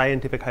itself is a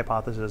scientific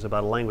hypothesis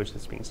about a language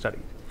that's being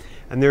studied.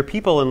 And there are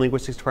people in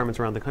linguistics departments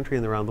around the country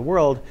and around the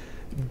world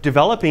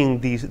developing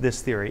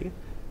this theory,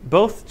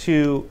 both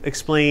to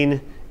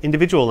explain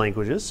individual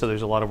languages. So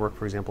there's a lot of work,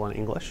 for example, on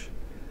English,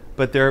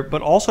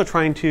 but also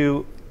trying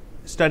to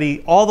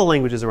study all the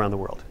languages around the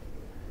world.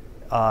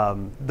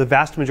 The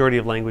vast majority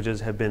of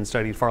languages have been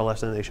studied far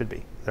less than they should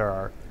be.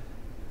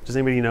 Does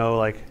anybody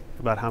know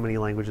about how many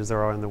languages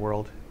there are in the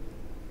world?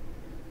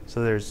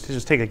 So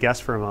just take a guess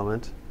for a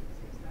moment.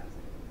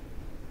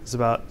 It's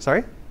about,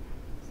 sorry?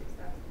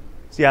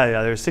 6,000.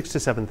 Yeah, there's 6,000 to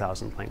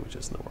 7,000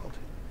 languages in the world.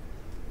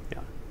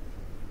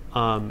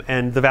 Yeah.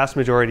 And the vast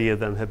majority of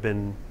them have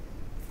been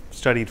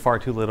studied far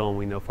too little, and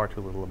we know far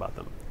too little about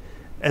them.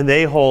 And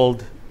they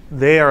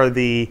are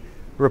the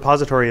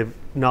repository of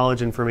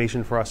knowledge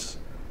information for us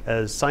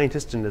as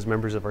scientists and as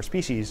members of our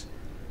species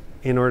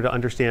in order to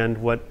understand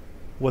what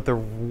the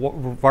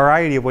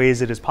variety of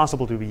ways it is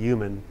possible to be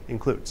human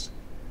includes.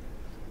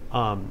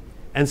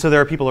 And so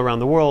there are people around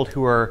the world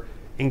who are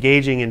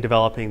engaging in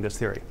developing this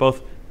theory,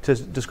 both to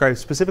describe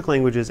specific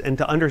languages and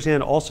to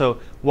understand also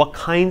what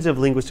kinds of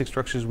linguistic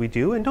structures we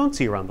do and don't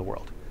see around the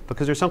world.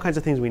 Because there's some kinds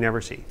of things we never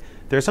see.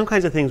 There are some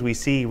kinds of things we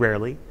see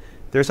rarely.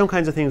 There are some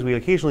kinds of things we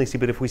occasionally see,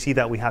 but if we see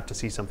that, we have to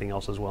see something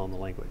else as well in the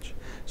language.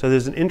 So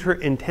there's an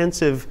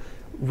intensive,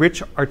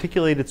 rich,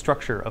 articulated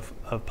structure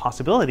of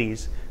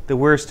possibilities that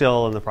we're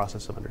still in the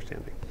process of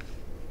understanding.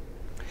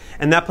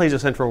 And that plays a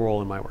central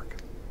role in my work.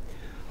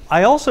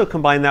 I also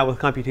combine that with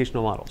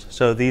computational models.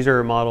 So these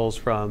are models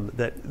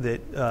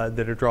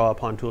that draw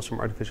upon tools from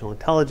artificial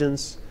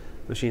intelligence,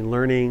 machine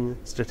learning,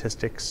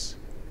 statistics,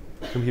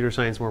 computer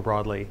science more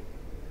broadly,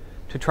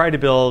 to try to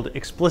build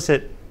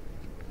explicit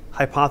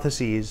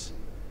hypotheses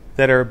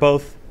that are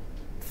both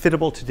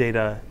fittable to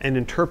data and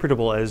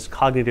interpretable as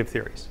cognitive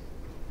theories.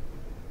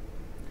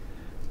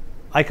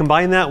 I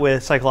combine that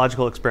with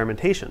psychological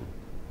experimentation,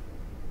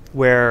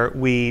 where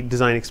we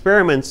design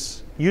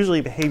experiments,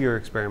 usually behavior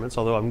experiments,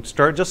 although I'm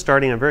just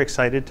starting. I'm very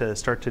excited to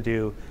start to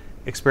do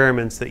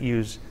experiments that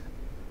use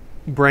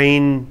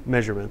brain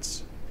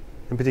measurements.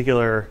 In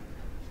particular,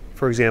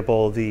 for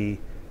example, using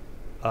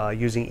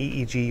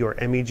EEG or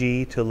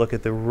MEG to look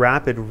at the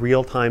rapid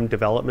real-time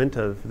development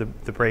of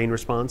the brain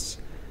response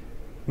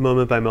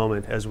moment by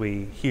moment as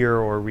we hear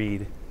or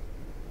read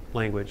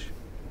language.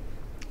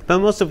 But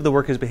most of the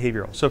work is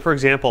behavioral. So for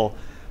example,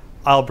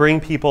 I'll bring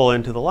people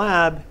into the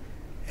lab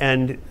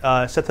and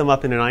set them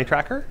up in an eye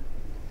tracker.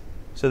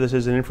 So this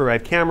is an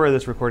infrared camera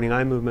that's recording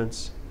eye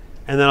movements.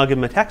 And then I'll give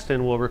them a text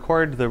and we'll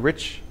record the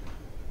rich,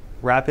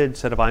 rapid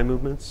set of eye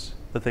movements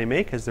that they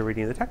make as they're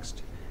reading the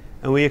text.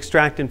 And we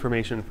extract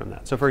information from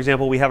that. So for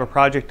example, we have a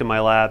project in my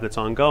lab that's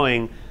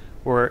ongoing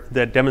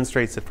that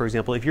demonstrates that, for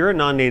example, if you're a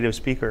non-native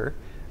speaker,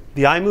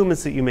 the eye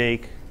movements that you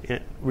make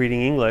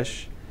reading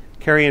English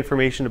carry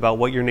information about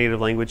what your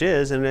native language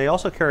is, and they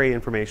also carry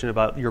information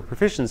about your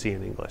proficiency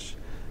in English.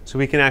 So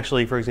we can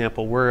actually, for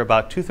example, we're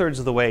about 2/3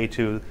 of the way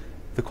to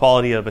the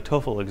quality of a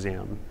TOEFL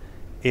exam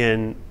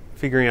in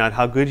figuring out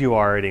how good you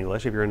are at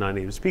English if you're a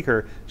non-native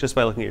speaker just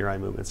by looking at your eye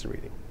movements and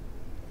reading.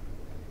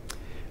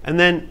 And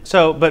then,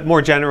 but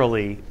more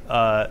generally,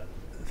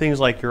 things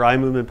like your eye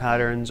movement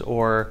patterns,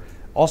 or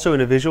also in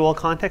a visual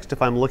context,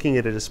 if I'm looking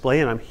at a display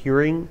and I'm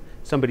hearing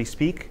somebody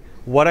speak,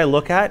 what I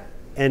look at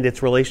and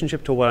its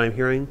relationship to what I'm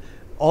hearing,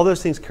 all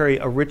those things carry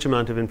a rich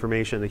amount of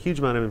information, a huge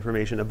amount of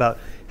information about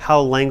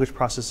how language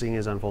processing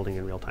is unfolding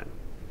in real time.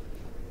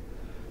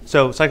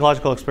 So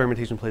psychological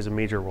experimentation plays a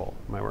major role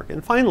in my work.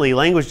 And finally,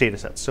 language data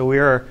sets. So we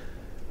are,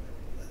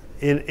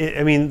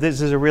 I mean,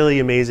 this is a really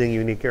amazing,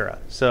 unique era.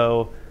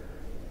 So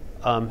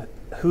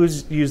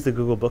who's used the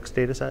Google Books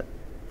data set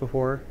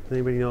before? Does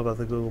anybody know about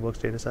the Google Books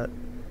data set?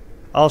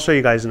 I'll show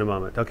you guys in a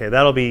moment. Okay,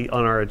 that'll be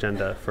on our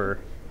agenda for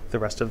the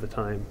rest of the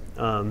time.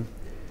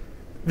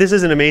 This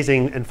is an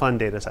amazing and fun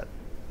data set.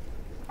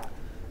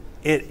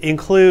 It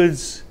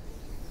includes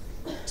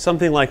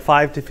something like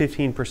 5 to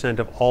 15%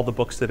 of all the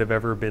books that have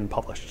ever been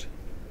published.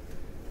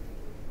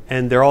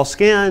 And they're all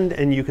scanned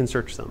and you can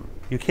search them.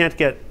 You can't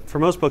get, for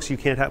most books you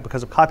can't have,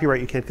 because of copyright,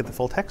 you can't get the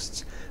full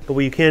texts. But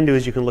what you can do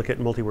is you can look at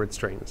multi-word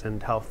strings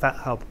and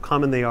how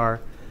common they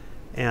are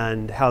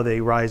and how they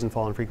rise and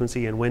fall in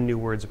frequency and when new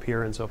words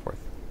appear and so forth.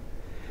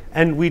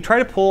 And we try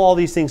to pull all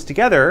these things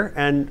together,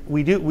 and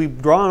we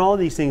draw on all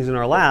these things in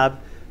our lab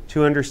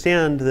to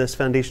understand this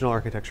foundational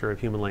architecture of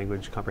human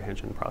language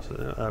comprehension,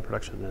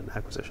 production, and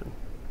acquisition.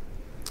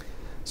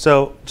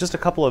 So just a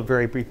couple of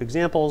very brief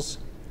examples.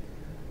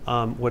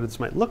 What this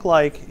might look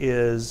like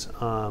is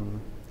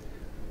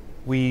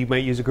we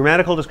might use a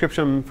grammatical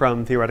description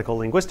from theoretical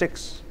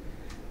linguistics,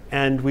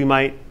 and we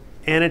might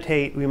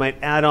annotate, we might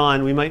add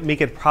on, we might make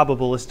it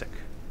probabilistic.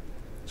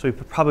 So we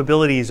put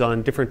probabilities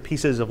on different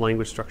pieces of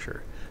language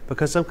structure,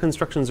 because some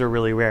constructions are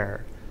really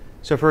rare.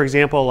 So for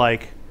example,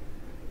 like,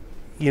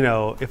 you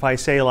know, if I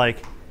say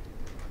like,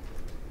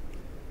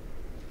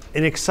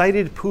 an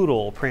excited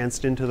poodle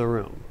pranced into the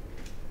room,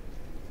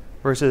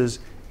 versus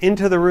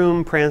into the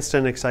room pranced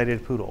an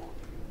excited poodle.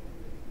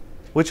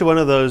 Which one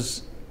of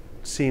those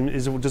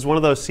does one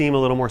of those seem a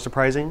little more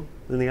surprising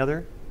than the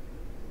other?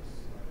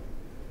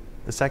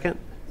 The second?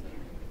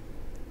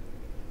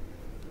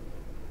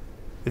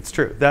 It's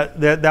true.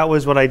 That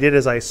was what I did,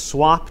 is I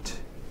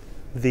swapped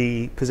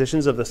the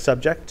positions of the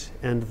subject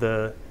and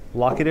the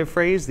locative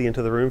phrase, the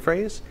into the room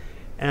phrase.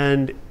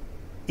 And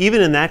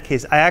even in that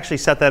case, I actually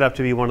set that up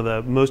to be one of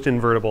the most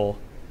invertible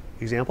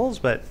examples,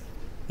 but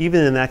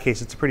even in that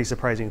case, it's a pretty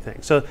surprising thing.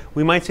 So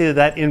we might say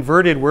that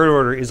inverted word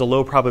order is a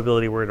low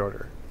probability word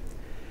order.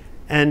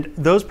 And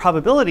those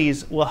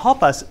probabilities will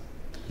help us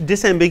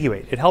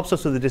disambiguate. It helps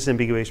us with the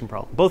disambiguation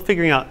problem, both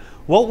figuring out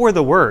what were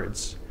the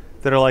words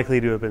that are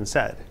likely to have been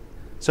said.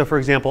 So for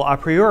example, a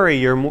priori,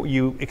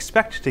 you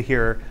expect to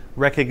hear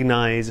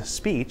recognize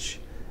speech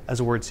as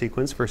a word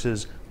sequence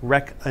versus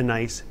wreck a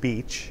nice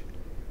beach.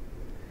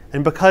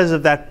 And because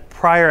of that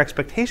prior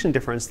expectation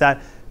difference, that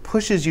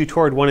pushes you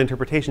toward one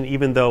interpretation,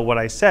 even though what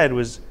I said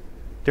was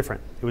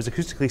different. It was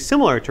acoustically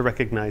similar to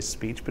recognize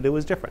speech, but it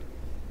was different.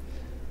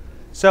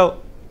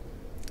 So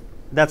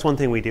that's one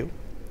thing we do.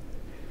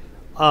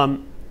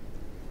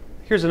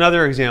 Here's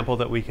another example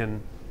that we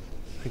can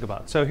think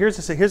about. So here's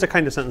a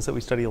kind of sentence that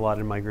we study a lot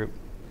in my group.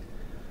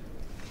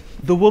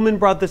 The woman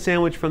brought the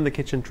sandwich from the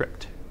kitchen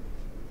tripped.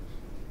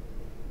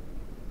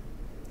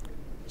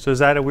 So is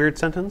that a weird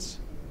sentence?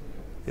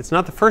 It's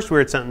not the first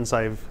weird sentence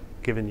I've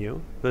given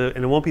you,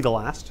 and it won't be the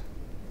last.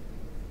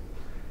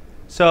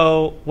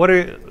 So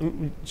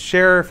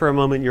share for a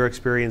moment your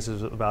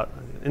experiences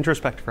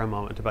introspect for a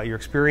moment about your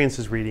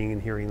experiences reading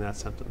and hearing that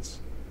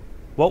sentence.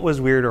 What was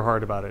weird or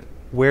hard about it?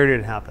 Where did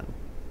it happen?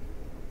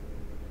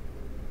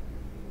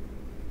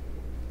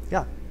 Yeah.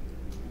 I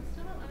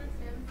still don't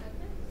understand the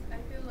sentence. I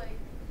feel like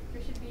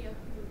there should be a who.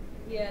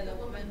 Yeah, the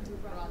woman who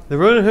brought. The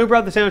woman who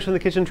brought the sandwich from the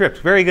kitchen tripped.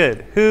 Very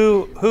good.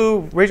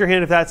 Who? Raise your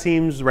hand if that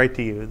seems right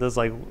to you. That's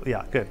like,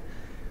 yeah, good.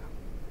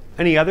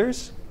 Any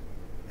others?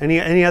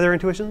 Any other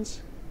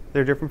intuitions?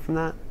 They're different from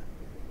that?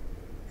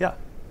 Yeah.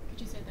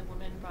 Could you say the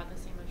woman brought the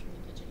sandwich from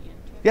the kitchen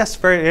and tripped? Yes,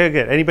 very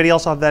good. Anybody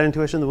else have that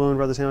intuition? The woman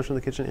brought the sandwich from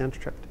the kitchen and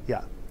tripped.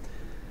 Yeah.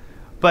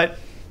 But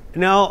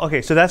now,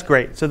 okay, so that's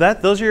great. So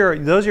those are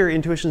your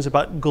intuitions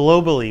about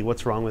globally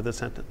what's wrong with the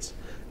sentence.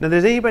 Now,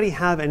 does anybody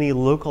have any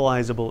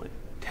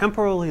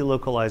temporally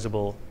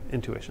localizable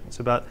intuitions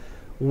about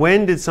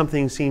when did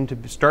something seem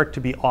to start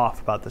to be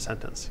off about the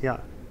sentence? Yeah.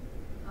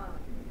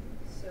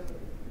 So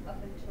up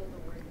until the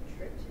word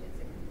tripped, it's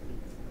a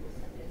complete single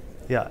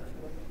sentence. Yeah. The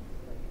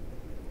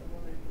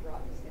woman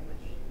brought the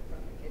sandwich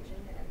from the kitchen,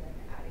 and then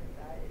adding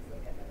that is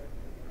like another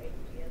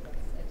idea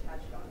that's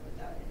attached on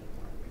without any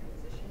more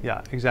transition.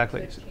 Yeah,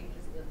 exactly. So it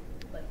changes the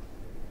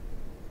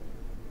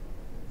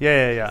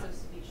Yeah. piece of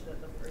speech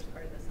that the first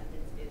part of the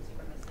sentence is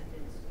from a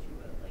sentence to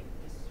a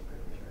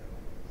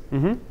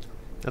descriptor.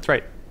 That's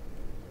right.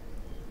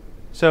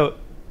 So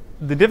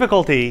the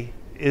difficulty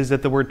is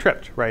that the word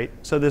tripped, right?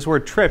 So this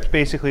word tripped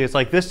basically is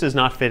like this does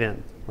not fit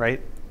in,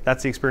 right?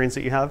 That's the experience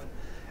that you have.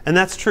 And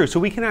that's true. So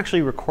we can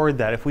actually record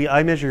that. If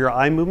I measure your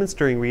eye movements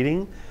during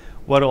reading,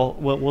 what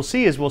we'll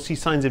see is we'll see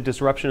signs of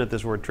disruption at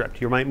this word tripped.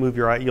 You might move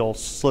your eye, you'll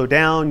slow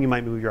down, you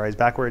might move your eyes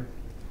backward.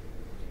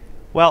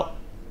 Well,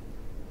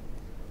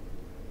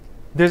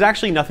 there's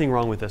actually nothing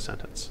wrong with this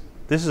sentence.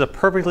 This is a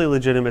perfectly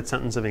legitimate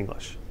sentence of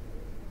English.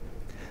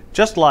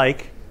 Just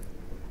like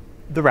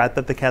the rat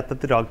that the cat that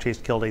the dog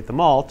chased killed ate the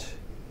malt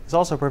is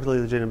also a perfectly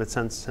legitimate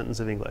sentence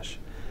of English.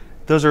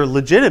 Those are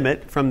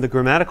legitimate from the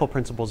grammatical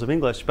principles of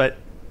English, but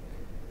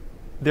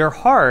they're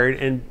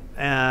hard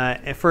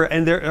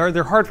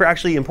they're hard for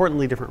actually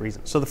importantly different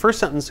reasons. So the first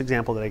sentence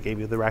example that I gave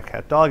you, the rat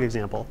cat dog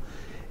example,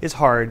 is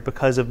hard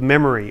because of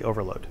memory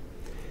overload.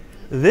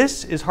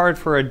 This is hard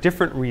for a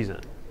different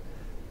reason.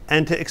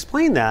 And to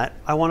explain that,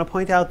 I want to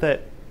point out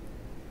that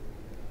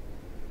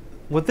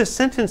what this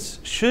sentence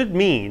should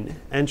mean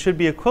and should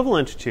be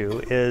equivalent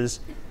to is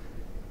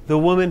the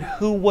woman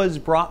who was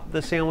brought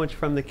the sandwich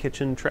from the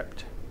kitchen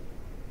tripped.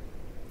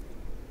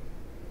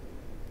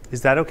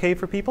 Is that okay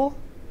for people?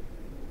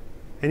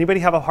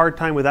 Anybody have a hard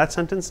time with that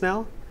sentence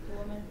now? The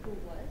woman who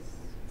was?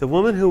 The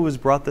woman who was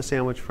brought the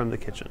sandwich from the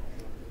kitchen.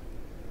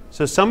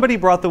 So somebody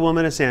brought the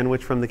woman a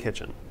sandwich from the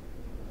kitchen.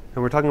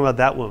 And we're talking about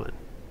that woman.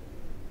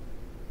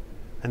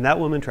 And that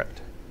woman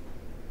tripped.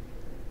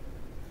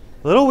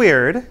 A little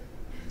weird,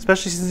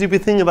 especially since you've been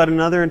thinking about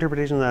another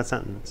interpretation of that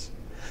sentence.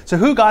 So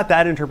who got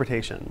that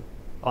interpretation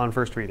on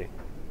first reading?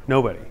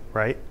 Nobody,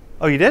 right?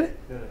 Oh, you did?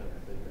 No.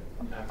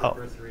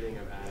 After first reading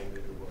of adding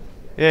the who was.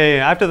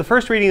 Yeah. After the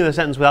first reading of the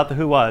sentence without the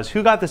who was,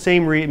 who got the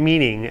same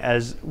meaning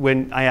as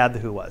when I add the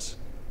who was?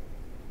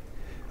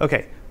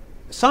 Okay.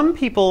 Some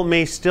people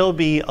may still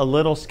be a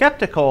little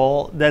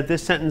skeptical that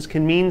this sentence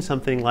can mean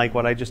something like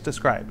what I just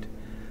described.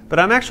 But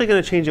I'm actually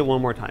going to change it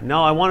one more time.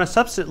 Now I want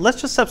to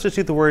let's just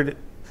substitute the word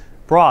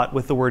brought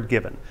with the word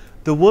given.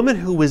 The woman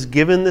who was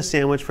given the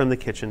sandwich from the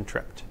kitchen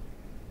tripped.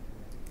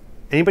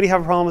 Anybody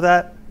have a problem with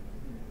that?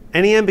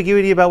 Any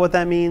ambiguity about what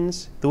that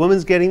means? The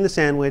woman's getting the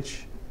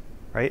sandwich,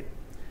 right?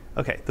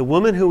 Okay, the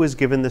woman who was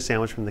given the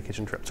sandwich from the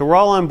kitchen tripped. So we're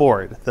all on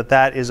board that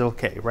that is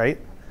okay, right?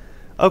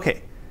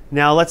 Okay,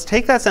 now let's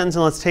take that sentence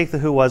and let's take the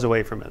who was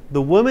away from it.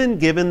 The woman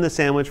given the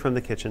sandwich from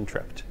the kitchen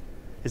tripped.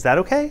 Is that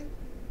okay?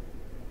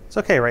 It's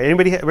okay, right?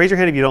 Anybody raise your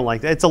hand if you don't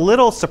like that. It's a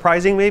little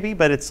surprising maybe,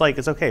 but it's like,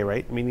 it's okay,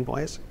 right?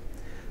 Meaning-wise.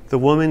 The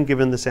woman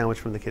given the sandwich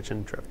from the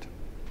kitchen tripped.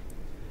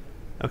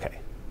 Okay.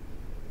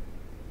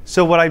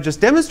 So what I've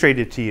just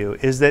demonstrated to you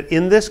is that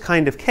in this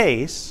kind of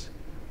case,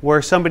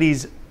 where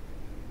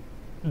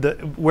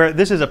where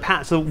this is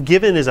so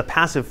given is a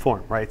passive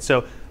form, right?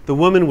 So the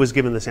woman was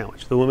given the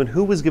sandwich. The woman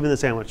who was given the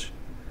sandwich.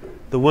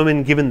 The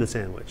woman given the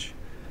sandwich.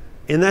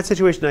 In that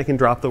situation, I can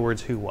drop the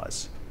words who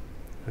was.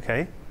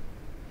 Okay?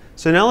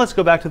 So now let's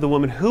go back to the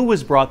woman who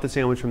was brought the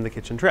sandwich from the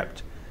kitchen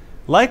tripped.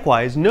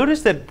 Likewise,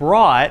 notice that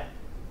brought,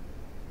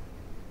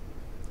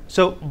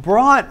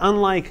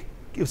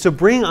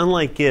 bring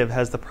unlike give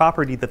has the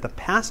property that the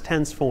past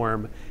tense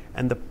form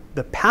and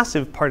the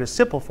passive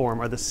participle form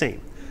are the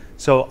same.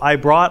 So I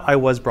brought, I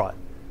was brought,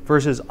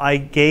 versus I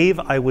gave,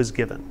 I was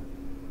given,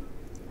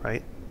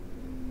 right?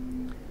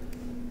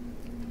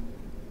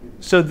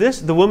 So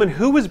the woman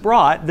who was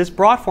brought, this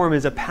brought form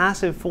is a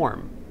passive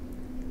form.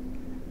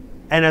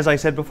 And as I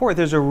said before,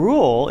 there's a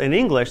rule in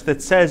English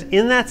that says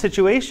in that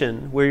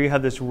situation where you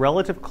have this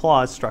relative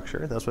clause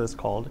structure, that's what it's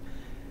called,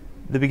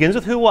 that begins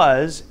with who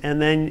was,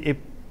 and then it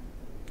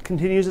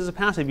continues as a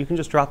passive, you can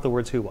just drop the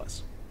words who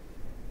was.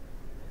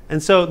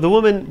 And so the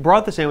woman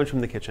brought the sandwich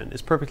from the kitchen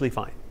is perfectly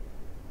fine.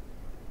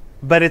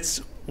 But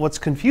what's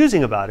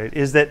confusing about it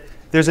is that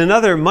there's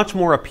another much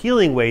more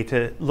appealing way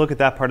to look at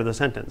that part of the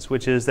sentence,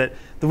 which is that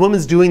the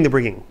woman's doing the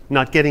bringing,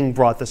 not getting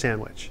brought the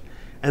sandwich.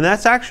 And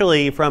that's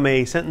actually from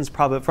a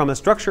from a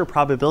structure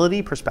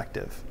probability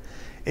perspective,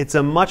 it's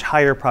a much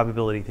higher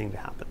probability thing to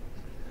happen.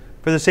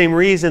 For the same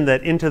reason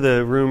that into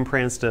the room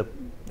pranced a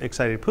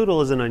excited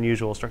poodle is an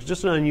unusual structure,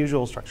 just an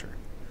unusual structure.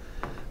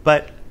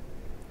 But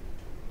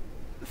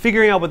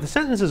figuring out what the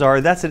sentences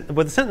are,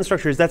 what the sentence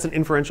structure is, that's an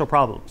inferential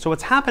problem. So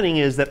what's happening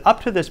is that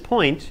up to this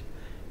point,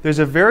 there's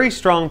a very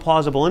strong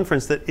plausible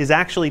inference that is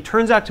actually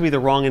turns out to be the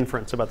wrong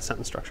inference about the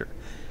sentence structure.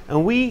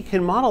 And we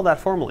can model that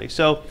formally.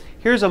 So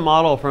here's a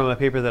model from a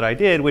paper that I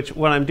did, which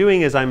what I'm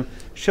doing is I'm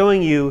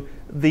showing you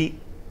the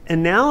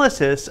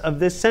analysis of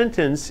this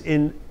sentence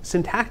in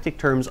syntactic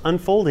terms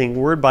unfolding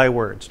word by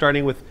word,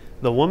 starting with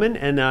the woman,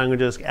 and now I'm going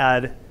to just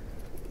add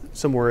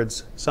some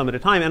words, some at a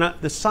time. And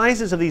the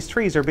sizes of these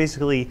trees are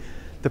basically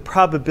the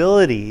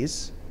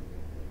probabilities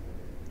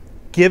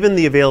given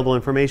the available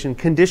information,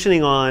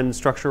 conditioning on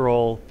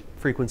structural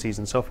frequencies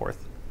and so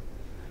forth,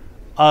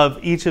 of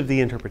each of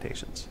the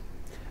interpretations.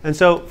 And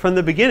so from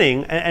the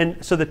beginning,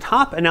 and so the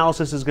top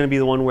analysis is going to be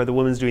the one where the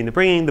woman's doing the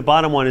bringing. The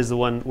bottom one is the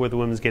one where the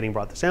woman's getting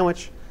brought the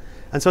sandwich.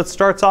 And so it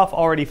starts off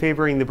already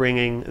favoring the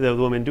bringing, the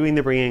woman doing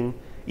the bringing,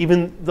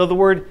 even though the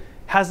word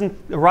hasn't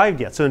arrived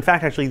yet. So in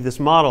fact, actually, this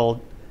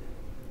model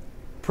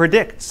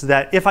predicts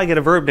that if I get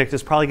a verb dict,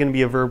 it's probably going to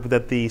be a verb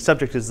that the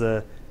subject is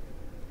that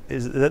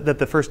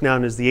the first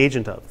noun is the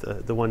agent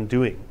of, the one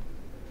doing.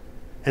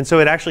 And so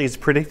it actually is a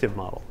predictive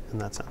model in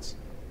that sense.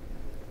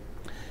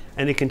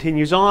 And it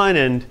continues on,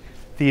 and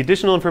the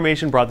additional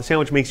information brought the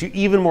sandwich makes you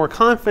even more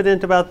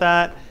confident about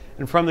that.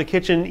 And from the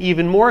kitchen,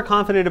 even more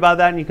confident about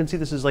that. And you can see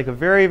this is like a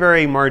very,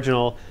 very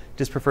marginal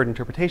dispreferred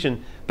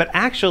interpretation. But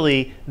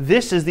actually,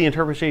 this is the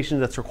interpretation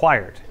that's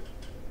required.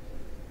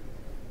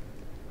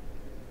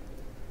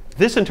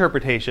 This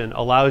interpretation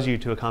allows you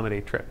to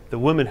accommodate trip. The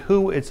woman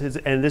who,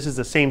 and this is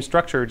the same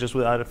structure just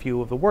without a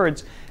few of the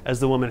words as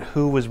the woman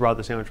who was brought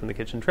the sandwich from the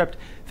kitchen tripped.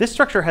 This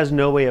structure has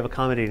no way of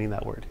accommodating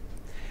that word.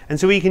 And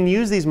so we can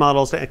use these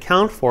models to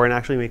account for and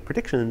actually make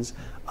predictions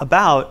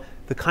about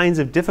the kinds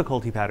of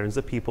difficulty patterns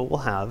that people will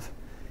have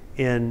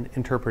in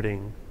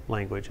interpreting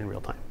language in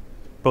real time,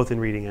 both in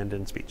reading and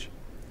in speech.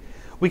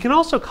 We can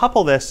also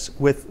couple this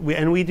with,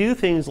 and we do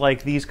things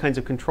like these kinds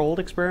of controlled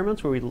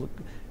experiments where we look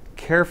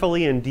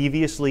carefully and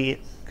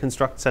deviously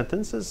construct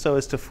sentences so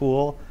as to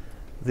fool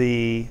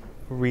the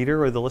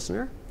reader or the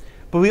listener.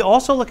 But we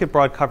also look at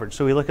broad coverage.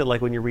 So we look at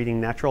like when you're reading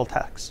natural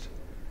text.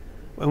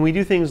 And we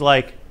do things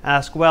like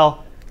ask,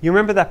 well, you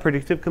remember that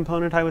predictive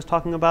component I was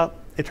talking about?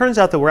 It turns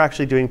out that we're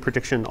actually doing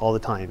prediction all the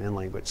time in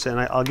language. And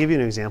I'll give you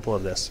an example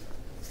of this.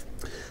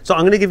 So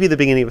I'm going to give you the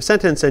beginning of a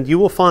sentence, and you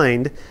will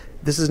find,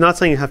 this is not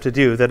something you have to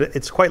do, that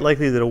it's quite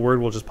likely that a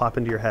word will just pop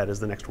into your head as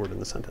the next word in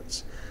the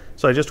sentence.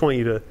 So I just want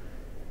you to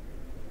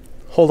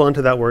hold on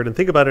to that word and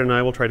think about it, and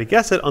I will try to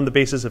guess it on the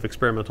basis of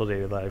experimental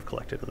data that I've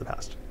collected in the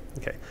past.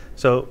 Okay,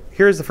 so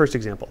here's the first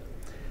example.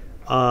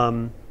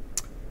 My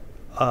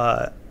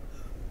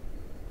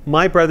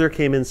brother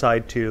came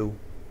inside to...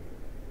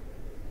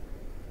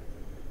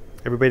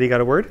 Everybody got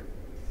a word?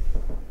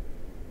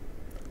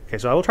 Okay,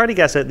 so I will try to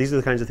guess it. These are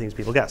the kinds of things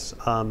people guess.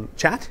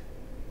 Chat?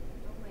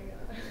 Oh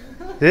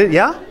my god. Did it?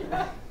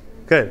 Yeah?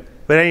 Good.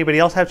 But anybody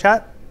else have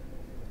chat?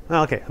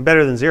 Oh, okay, I'm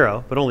better than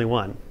 0, but only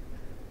 1.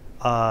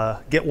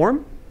 Get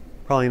warm?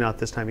 Probably not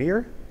this time of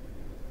year.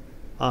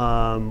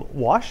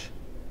 Wash?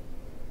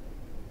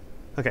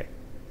 Okay,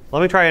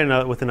 let me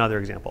try with another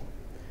example.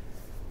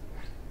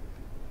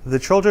 The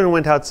children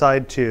went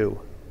outside to...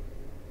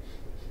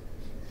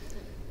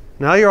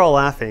 Now you're all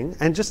laughing,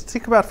 and just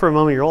think about for a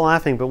moment, you're all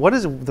laughing, but what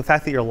does the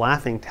fact that you're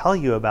laughing tell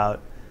you about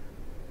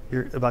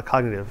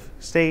cognitive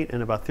state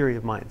and about theory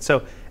of mind?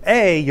 So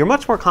A, you're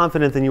much more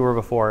confident than you were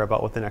before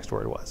about what the next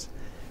word was.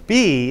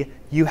 B,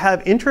 you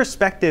have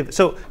introspective,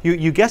 so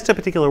you guessed a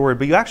particular word,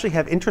 but you actually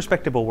have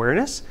introspective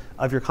awareness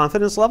of your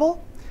confidence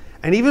level.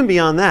 And even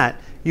beyond that,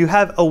 you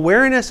have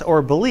awareness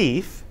or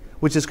belief,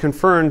 which is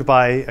confirmed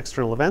by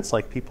external events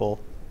like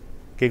people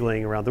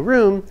giggling around the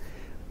room,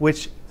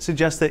 which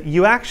suggests that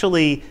you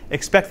actually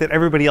expect that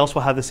everybody else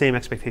will have the same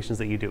expectations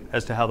that you do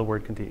as to how the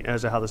word continues,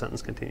 as to how the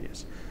sentence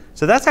continues.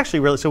 So that's actually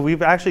really, so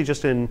we've actually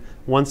just in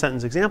one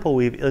sentence example,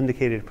 we've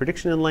indicated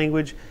prediction in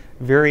language,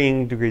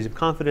 varying degrees of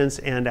confidence,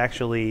 and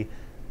actually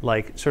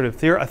like sort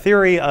of a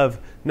theory of,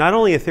 not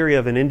only a theory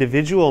of an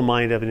individual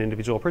mind of an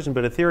individual person,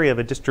 but a theory of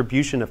a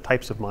distribution of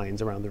types of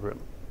minds around the room.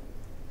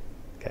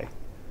 Okay,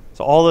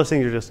 so all those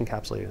things are just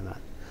encapsulated in that.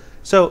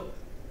 So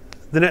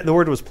the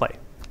word was play.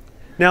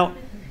 Now,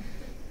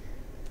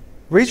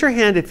 raise your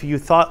hand if you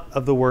thought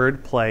of the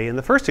word play in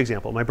the first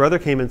example. My brother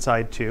came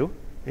inside too.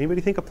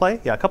 Anybody think of play?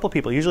 Yeah, a couple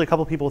people. Usually a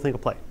couple people think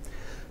of play.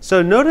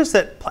 So notice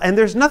that, and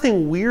there's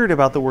nothing weird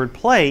about the word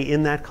play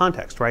in that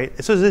context, right?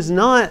 So there's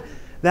not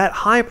that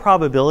high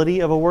probability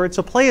of a word.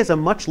 So play is a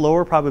much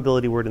lower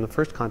probability word in the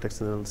first context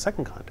than in the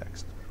second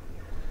context.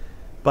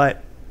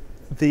 But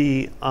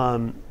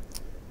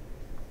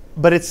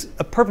but it's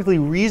a perfectly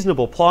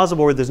reasonable,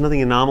 plausible word. There's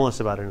nothing anomalous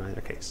about it in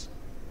either case.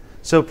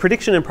 So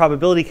prediction and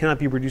probability cannot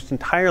be reduced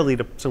entirely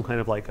to some kind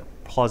of like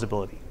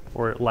plausibility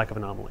or lack of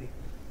anomaly.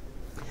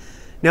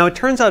 Now it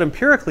turns out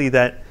empirically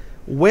that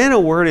when a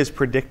word is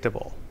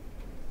predictable,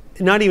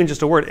 not even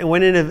just a word, and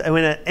when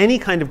any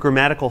kind of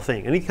grammatical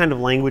thing, any kind of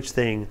language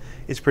thing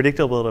is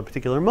predictable at a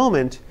particular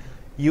moment,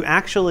 your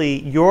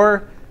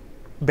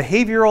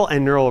behavioral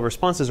and neural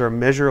responses are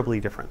measurably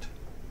different.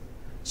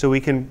 So we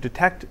can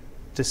detect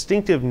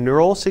distinctive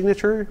neural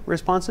signature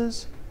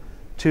responses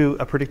to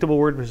a predictable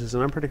word versus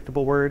an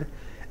unpredictable word.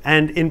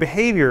 And in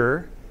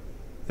behavior,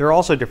 there are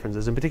also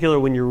differences. In particular,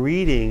 when you're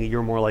reading,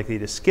 you're more likely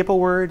to skip a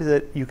word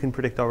that you can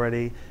predict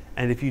already.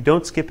 And if you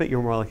don't skip it,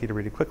 you're more likely to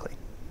read it quickly.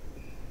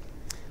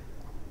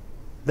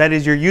 That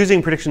is, you're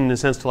using prediction in a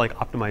sense to like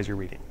optimize your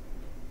reading.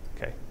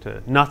 Okay,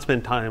 to not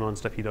spend time on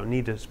stuff you don't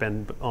need to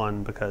spend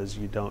on because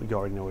you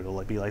already know what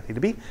it'll be likely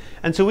to be.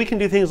 And so we can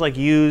do things like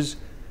use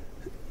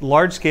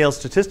large-scale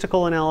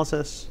statistical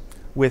analysis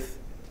with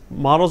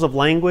models of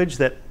language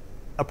that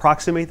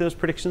approximate those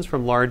predictions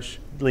from large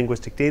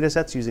linguistic data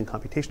sets using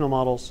computational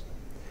models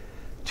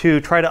to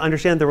try to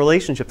understand the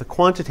relationship, the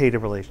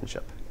quantitative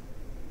relationship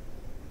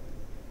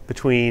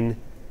between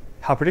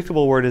how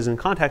predictable a word is in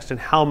context and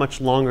how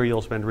much longer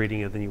you'll spend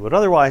reading it than you would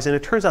otherwise. And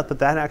it turns out that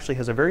that actually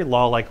has a very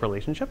law-like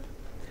relationship.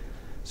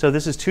 So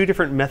this is two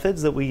different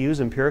methods that we use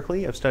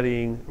empirically of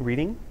studying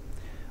reading.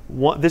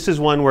 This is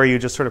one where you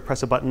just sort of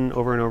press a button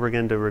over and over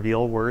again to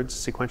reveal words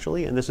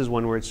sequentially. And this is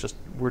one where it's just,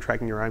 we're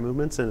tracking your eye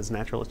movements and it's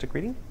naturalistic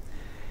reading.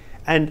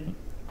 And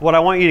what I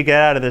want you to get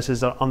out of this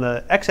is on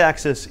the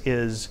x-axis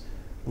is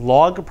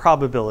log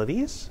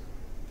probabilities.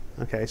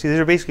 Okay, so these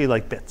are basically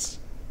like bits.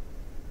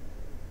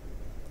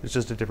 It's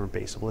just a different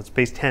base. Well, it's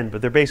base 10,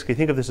 but they're basically,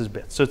 think of this as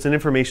bits. So it's an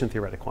information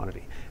theoretic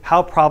quantity.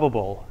 How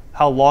probable,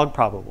 how log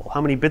probable,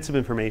 how many bits of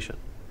information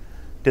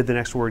did the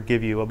next word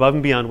give you above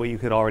and beyond what you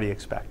could already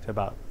expect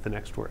about the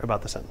next word,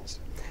 about the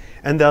sentence?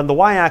 And then the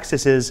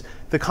y-axis is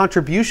the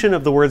contribution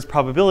of the word's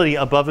probability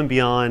above and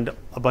beyond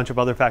a bunch of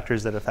other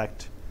factors that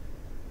affect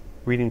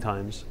reading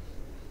times.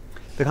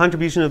 The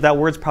contribution of that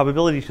word's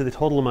probability to the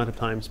total amount of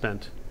time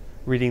spent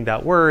reading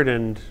that word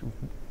and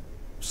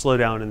slow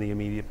down in the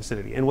immediate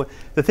vicinity. And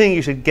the thing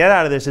you should get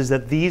out of this is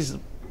that these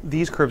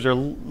curves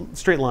are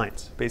straight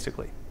lines,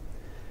 basically.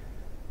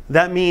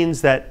 That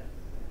means that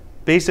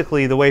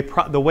basically the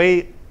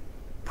way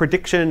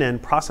prediction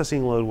and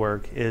processing load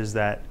work is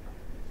that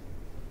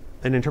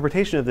an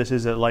interpretation of this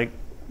is that like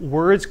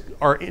words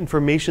are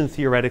information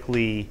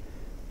theoretically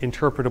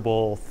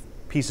interpretable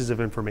pieces of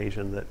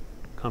information that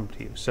come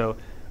to you. So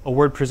a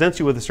word presents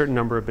you with a certain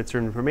number of bits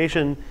of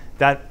information.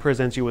 That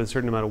presents you with a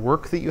certain amount of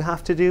work that you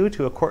have to do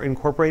to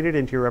incorporate it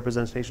into your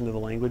representation of the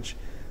language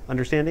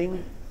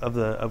understanding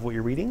of what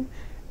you're reading.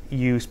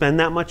 You spend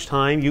that much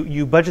time,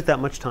 you budget that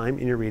much time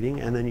in your reading,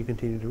 and then you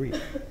continue to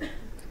read.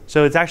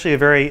 So it's actually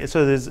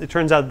it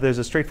turns out that there's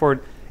a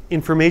straightforward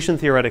information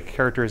theoretic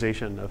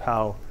characterization of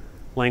how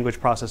language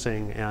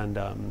processing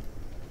and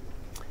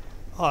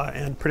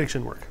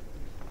prediction work.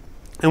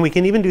 And we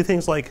can even do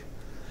things like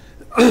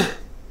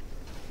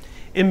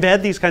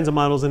embed these kinds of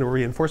models in a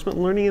reinforcement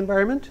learning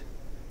environment.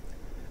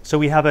 So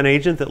we have an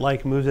agent that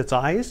like moves its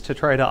eyes to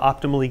try to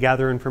optimally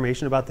gather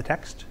information about the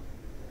text.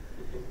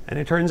 And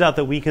it turns out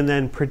that we can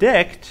then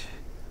predict,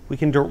 we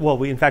can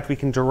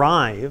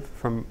derive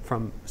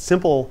from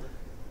simple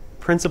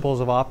principles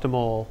of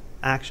optimal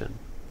action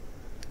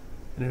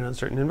in an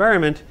uncertain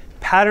environment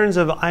patterns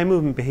of eye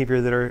movement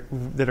behavior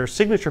that are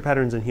signature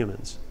patterns in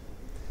humans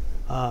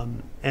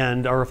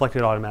and are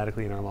reflected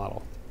automatically in our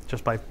model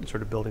just by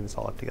sort of building this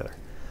all up together.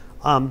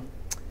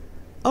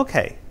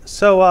 Okay,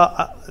 so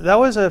that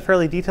was a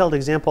fairly detailed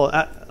example.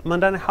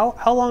 Mandana,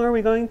 how long are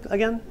we going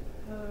again?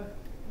 You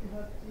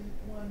have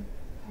till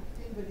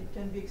 1:15, but it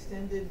can be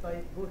extended by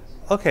vote.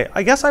 Okay,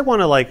 I guess I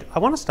want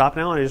to stop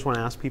now, and I just want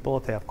to ask people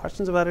if they have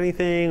questions about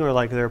anything, or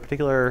like there are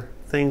particular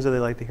things that they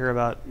like to hear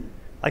about.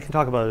 I can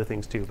talk about other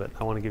things too, but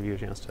I want to give you a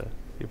chance to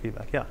give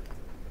feedback. Yeah.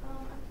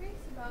 I'm curious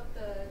about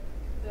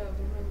the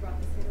woman brought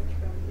the sandwich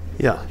from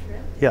the Yeah.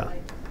 trip. Yeah.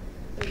 Like,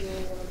 the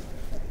role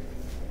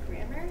of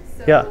grammar.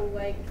 So Yeah.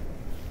 like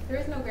there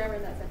is no grammar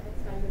in that sentence,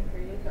 not even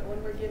period, but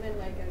when we're given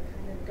like a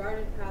kind of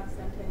guarded path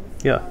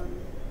sentence, Yeah.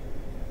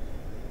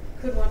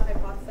 Could one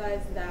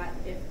hypothesize that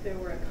if there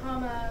were a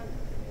comma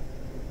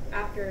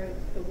after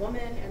the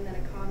woman and then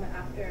a comma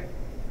after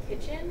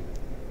kitchen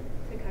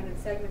to kind of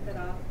segment that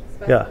off,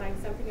 specifying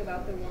something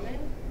about the woman,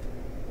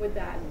 would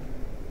that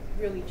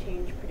really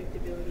change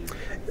predictability?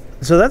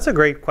 So that's a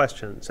great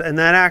question. And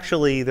that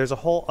actually, there's a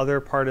whole other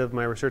part of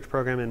my research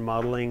program in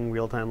modeling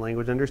real-time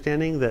language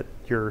understanding that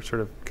you're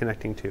sort of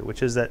connecting to,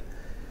 which is that,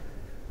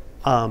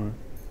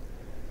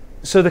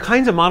 so the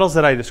kinds of models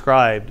that I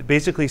described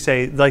basically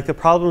say, like the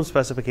problem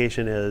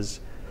specification is,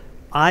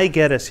 I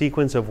get a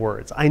sequence of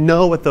words. I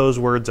know what those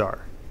words are.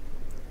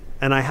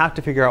 And I have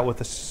to figure out what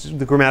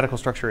the grammatical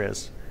structure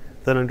is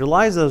that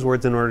underlies those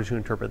words in order to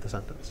interpret the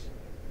sentence.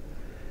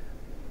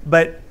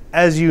 But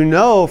as you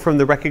know from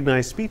the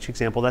recognized speech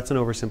example, that's an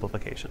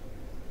oversimplification.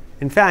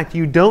 In fact,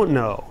 you don't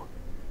know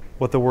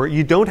what the word,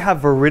 you don't have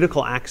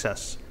veridical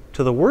access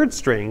to the word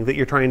string that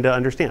you're trying to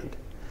understand.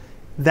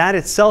 That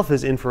itself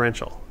is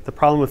inferential. The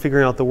problem with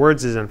figuring out the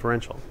words is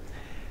inferential.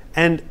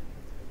 And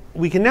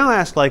we can now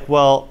ask, like,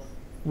 well,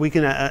 we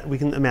can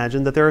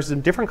imagine that there are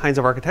some different kinds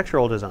of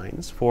architectural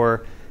designs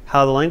for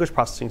how the language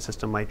processing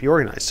system might be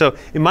organized. So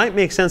it might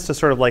make sense to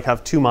sort of like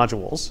have two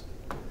modules,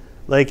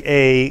 like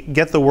a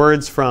get the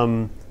words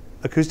from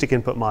acoustic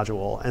input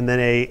module, and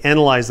then a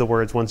analyze the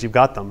words once you've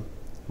got them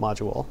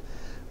module.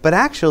 But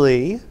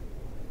actually,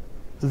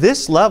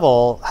 this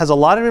level has a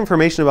lot of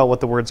information about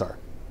what the words are.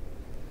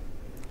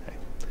 Okay.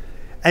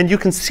 And you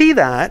can see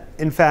that,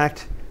 in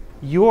fact,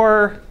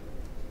 your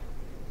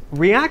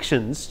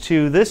reactions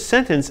to this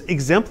sentence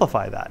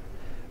exemplify that.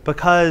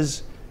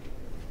 Because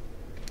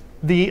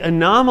the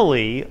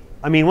anomaly,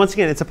 I mean, once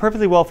again, it's a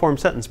perfectly well-formed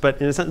sentence,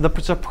 but in a sense, the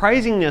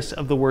surprisingness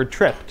of the word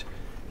tripped,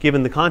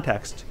 given the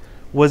context,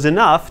 was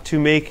enough to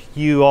make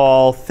you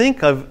all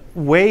think of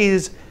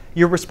ways.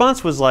 Your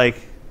response was like,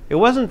 it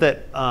wasn't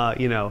that,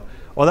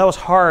 well, that was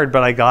hard,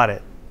 but I got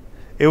it.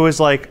 It was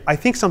like, I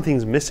think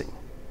something's missing.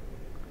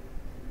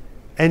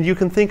 And you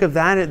can think of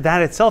that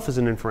itself as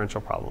an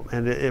inferential problem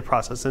and a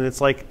process. And it's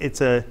like, it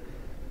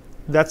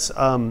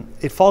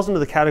falls into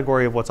the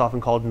category of what's often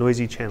called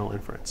noisy channel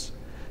inference.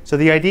 So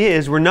the idea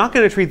is we're not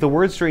going to treat the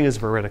word string as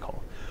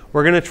veridical.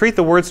 We're going to treat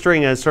the word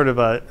string as sort of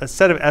a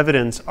set of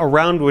evidence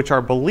around which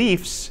our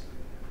beliefs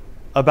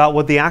about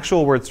what the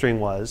actual word string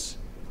was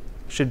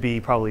should be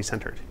probably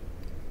centered.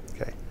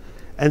 Okay.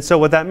 And so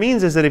what that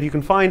means is that if you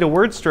can find a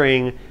word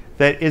string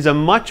that has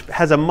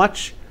a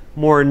much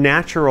more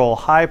natural,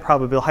 higher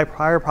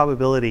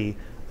probability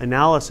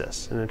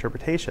analysis and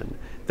interpretation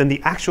than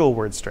the actual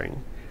word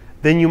string,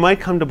 then you might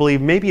come to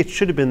believe maybe it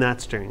should have been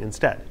that string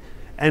instead.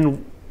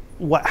 And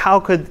how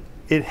could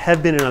it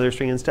have been another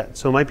string instead?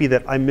 So it might be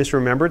that I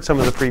misremembered some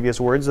of the previous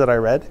words that I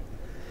read.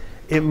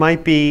 It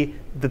might be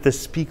that the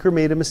speaker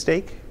made a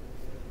mistake.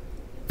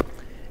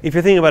 If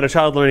you're thinking about a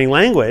child learning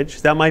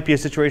language, that might be a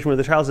situation where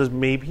the child says,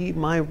 maybe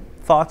my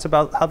thoughts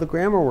about how the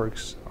grammar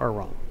works are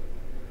wrong.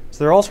 So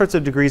there are all sorts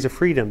of degrees of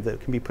freedom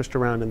that can be pushed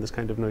around in this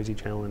kind of noisy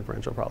channel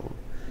inferential problem.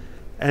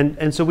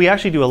 And so we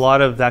actually do a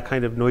lot of that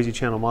kind of noisy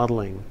channel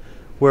modeling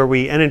where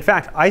and in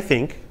fact, I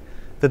think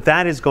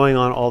that is going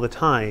on all the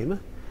time.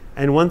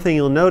 And one thing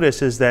you'll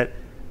notice is that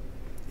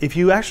if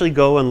you actually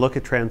go and look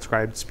at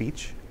transcribed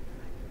speech,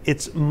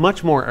 it's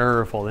much more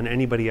errorful than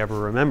anybody ever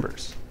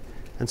remembers.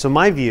 And so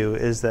my view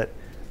is that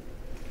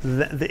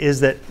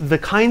the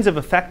kinds of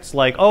effects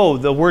like, oh,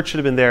 the word should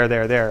have been there,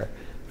 that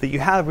you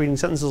have reading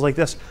sentences like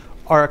this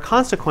are a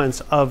consequence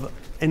of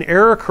an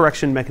error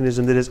correction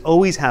mechanism that is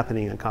always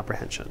happening in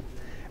comprehension.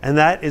 And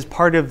that is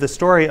part of the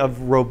story of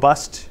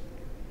robust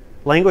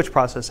language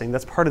processing.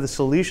 That's part of the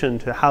solution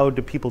to how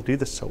do people do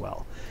this so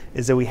well,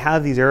 is that we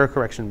have these error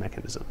correction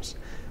mechanisms.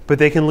 But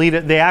they can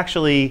they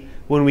actually,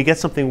 when we get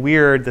something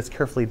weird that's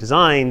carefully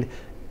designed,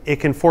 it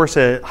can force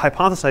a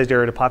hypothesized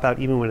error to pop out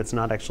even when it's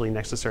not actually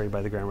necessary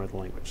by the grammar of the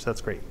language. So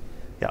that's great.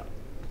 Yeah.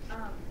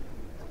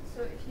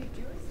 So if you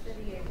do a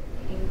study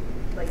in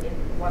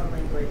one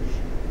language,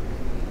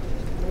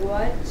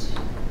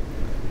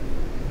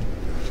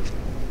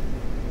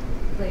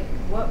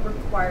 what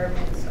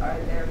requirements are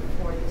there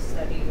for the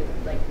study,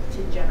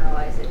 to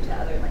generalize it to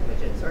other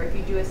languages? Or if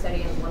you do a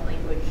study in one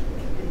language,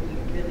 can you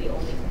really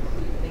only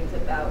conclude things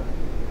about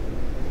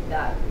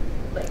that,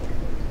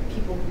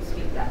 people who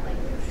speak that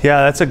language?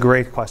 Yeah, that's a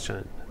great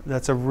question.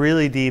 That's a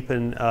really deep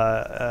and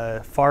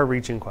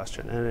far-reaching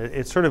question, and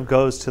it sort of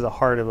goes to the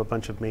heart of a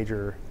bunch of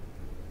major,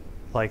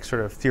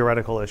 sort of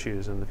theoretical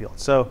issues in the field.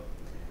 So,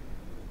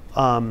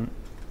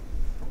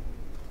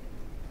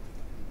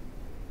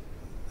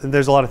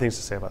 there's a lot of things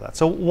to say about that.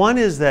 So one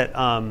is that,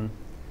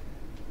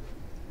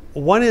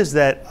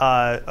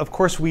 of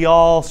course, we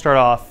all start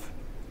off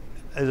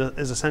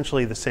as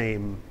essentially the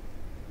same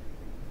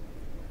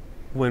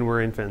when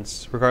we're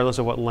infants, regardless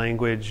of what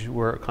language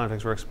or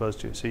context we're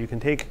exposed to. So you can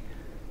take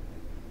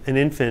an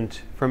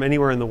infant from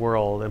anywhere in the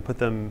world and put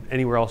them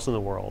anywhere else in the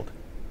world.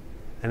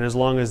 And as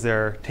long as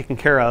they're taken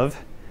care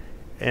of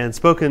and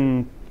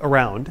spoken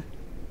around,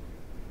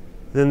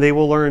 then they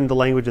will learn the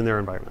language in their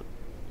environment.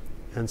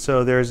 And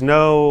so there's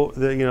no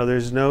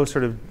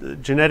sort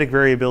of genetic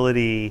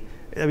variability.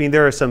 I mean,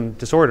 there are some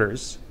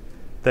disorders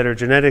that are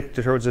genetic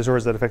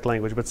disorders that affect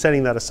language, but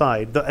setting that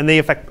aside, and they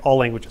affect all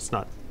languages,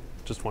 not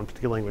just one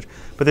particular language.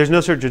 But there's no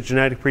sort of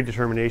genetic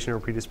predetermination or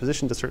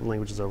predisposition to certain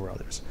languages over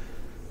others,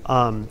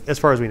 as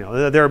far as we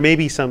know. There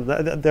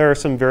are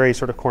some very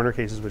sort of corner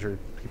cases which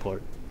people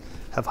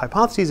have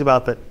hypotheses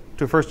about, but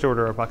to a first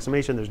order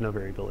approximation, there's no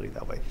variability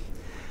that way.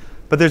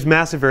 But there's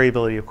massive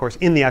variability, of course,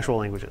 in the actual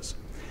languages.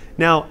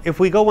 Now, if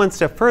we go one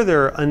step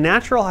further, a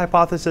natural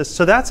hypothesis,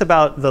 so that's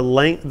about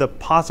the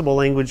possible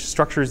language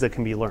structures that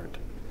can be learned.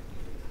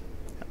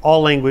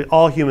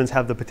 All humans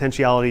have the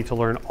potentiality to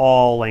learn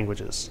all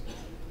languages.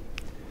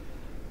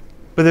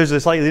 But there's a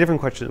slightly different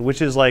question, which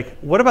is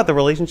what about the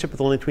relationship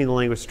between the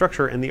language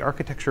structure and the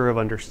architecture of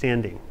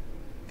understanding,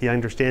 the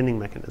understanding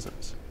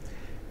mechanisms?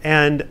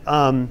 And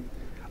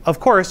of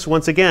course,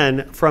 once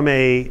again, from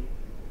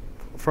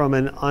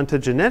an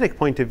ontogenetic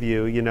point of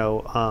view,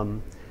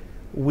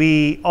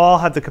 we all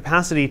have the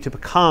capacity to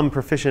become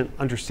proficient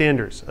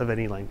understanders of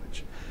any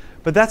language.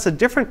 But that's a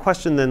different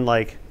question than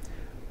like,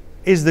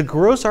 is the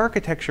gross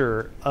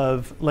architecture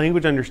of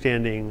language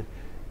understanding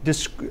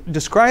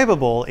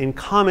describable in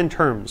common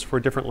terms for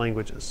different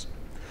languages?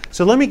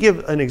 So let me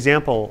give an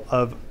example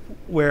of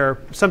where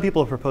some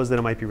people have proposed that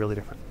it might be really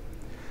different.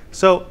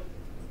 So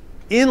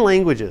in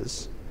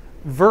languages,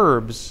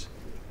 verbs,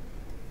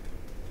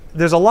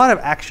 there's a lot of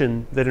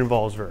action that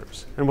involves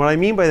verbs. And what I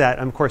mean by that,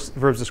 of course,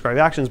 verbs describe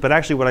actions, but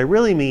actually what I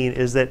really mean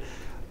is that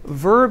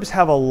verbs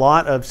have a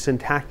lot of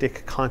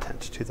syntactic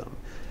content to them.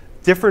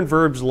 Different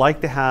verbs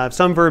like to have,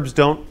 some verbs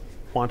don't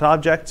want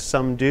objects,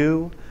 some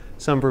do.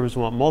 Some verbs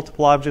want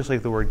multiple objects,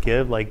 like the word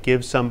give, like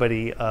give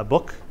somebody a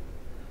book.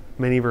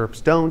 Many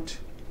verbs don't.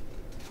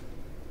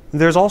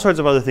 There's all sorts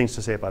of other things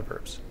to say about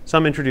verbs.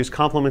 Some introduce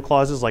complement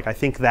clauses, like I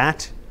think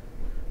that.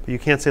 But you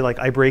can't say like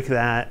I break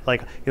that.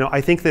 Like,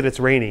 I think that it's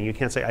raining. You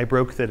can't say I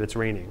broke that it's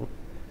raining.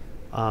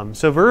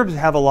 So verbs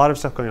have a lot of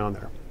stuff going on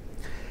there.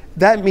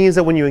 That means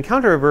that when you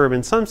encounter a verb,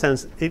 in some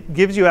sense, it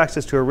gives you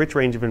access to a rich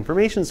range of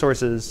information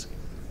sources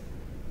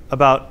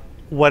about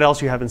what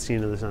else you haven't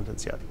seen in the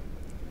sentence yet.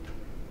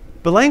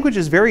 But language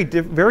is very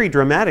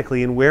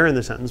dramatically in where in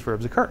the sentence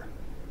verbs occur.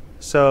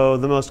 So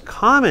the most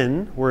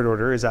common word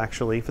order is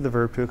actually for the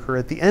verb to occur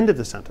at the end of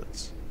the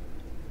sentence.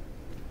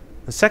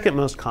 The second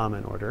most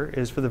common order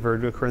is for the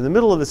verb to occur in the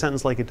middle of the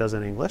sentence like it does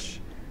in English.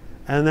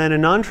 And then a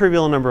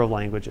non-trivial number of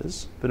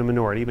languages, but a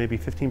minority, maybe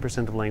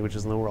 15% of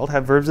languages in the world,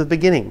 have verbs at the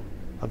beginning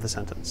of the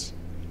sentence.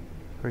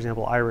 For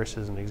example, Irish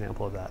is an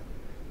example of that.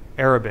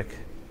 Arabic,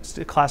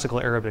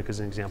 classical Arabic is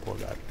an example of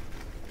that.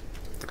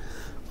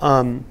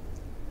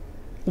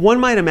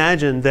 One might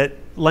imagine that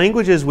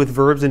languages with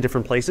verbs in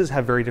different places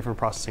have very different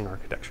processing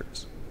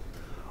architectures.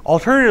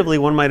 Alternatively,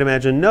 one might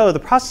imagine, no, the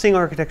processing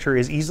architecture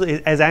is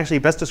actually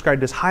best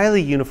described as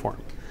highly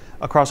uniform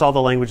across all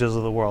the languages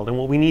of the world. And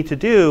what we need to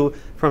do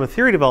from a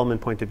theory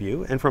development point of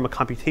view and from a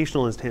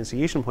computational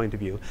instantiation point of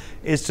view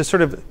is to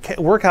sort of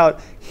work out,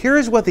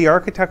 here's what the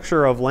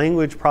architecture of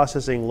language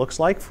processing looks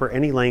like for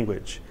any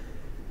language,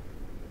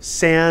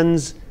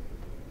 sans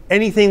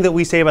anything that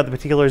we say about the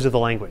particulars of the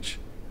language.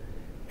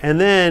 And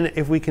then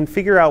if we can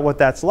figure out what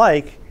that's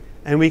like,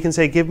 and we can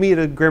say, give me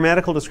a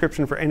grammatical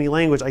description for any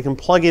language, I can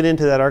plug it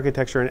into that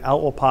architecture and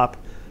out will pop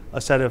a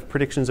set of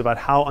predictions about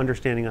how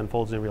understanding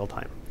unfolds in real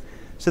time.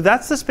 So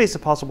that's the space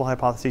of possible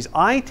hypotheses.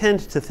 I tend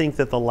to think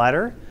that the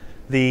latter,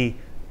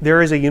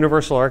 there is a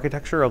universal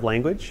architecture of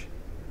language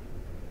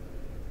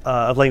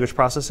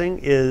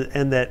processing,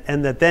 and that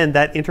then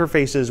that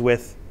interfaces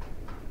with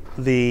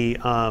the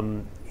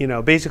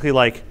basically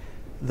like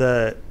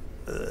the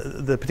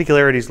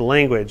particularities of the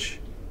language.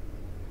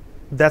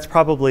 That's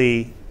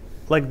probably,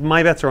 like,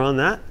 my bets are on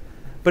that,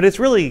 but it's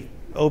really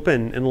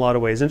open in a lot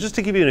of ways. And just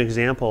to give you an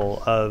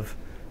example of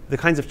the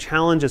kinds of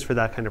challenges for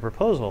that kind of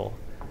proposal,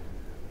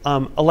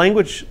 a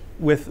language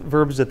with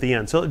verbs at the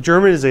end. So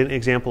German is an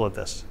example of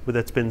this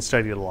that's been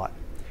studied a lot.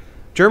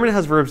 German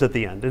has verbs at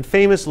the end, and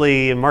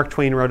famously, and Mark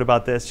Twain wrote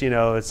about this,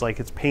 it's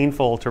like it's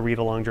painful to read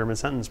a long German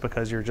sentence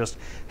because you're just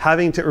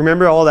having to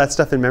remember all that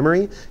stuff in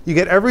memory. You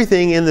get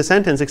everything in the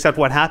sentence except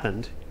what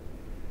happened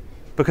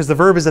because the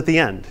verb is at the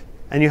end.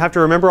 And you have to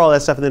remember all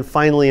that stuff and then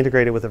finally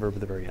integrate it with the verb at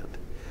the very end.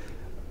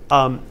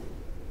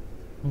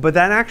 But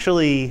that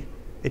actually,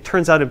 it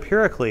turns out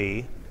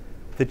empirically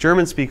that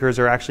German speakers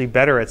are actually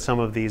better at some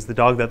of these, the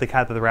dog, that the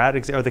cat, that the rat,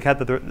 or the cat,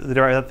 that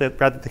the rat,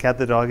 that the cat,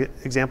 the dog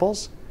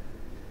examples.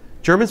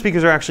 German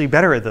speakers are actually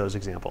better at those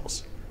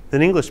examples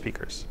than English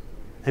speakers.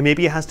 And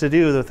maybe it has to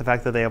do with the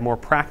fact that they have more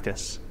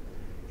practice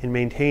in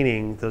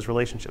maintaining those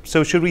relationships.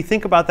 So should we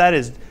think about that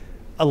as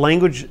a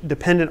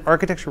language-dependent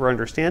architecture for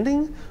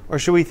understanding, or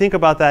should we think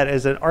about that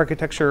as an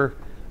architecture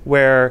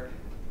where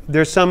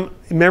there's some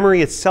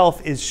memory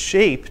itself is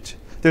shaped?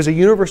 There's a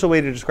universal way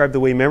to describe the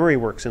way memory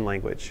works in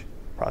language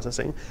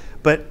processing,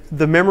 but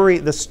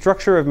the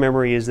structure of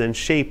memory is then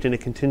shaped in a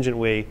contingent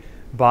way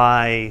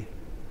by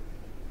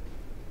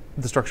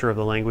the structure of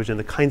the language and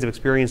the kinds of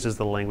experiences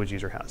the language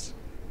user has.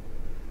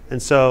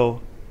 And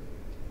so,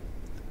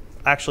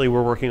 actually,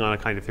 we're working on a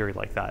kind of theory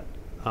like that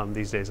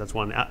these days. That's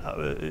one.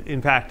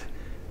 In fact,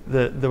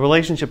 the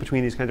relationship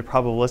between these kind of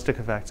probabilistic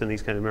effects and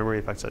these kind of memory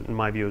effects, in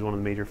my view, is one of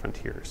the major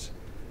frontiers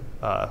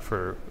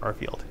for our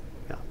field.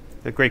 Yeah,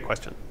 a great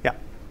question. Yeah.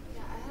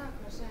 Yeah, I have a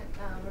question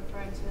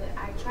referring to the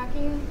eye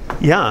tracking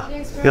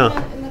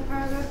experiment in the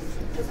paragraph.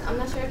 Because I'm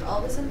not sure if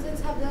all the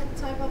sentences have that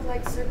type of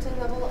like certain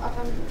level of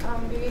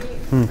ambiguity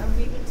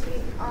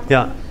on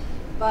them.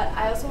 But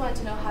I also wanted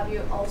to know, have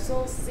you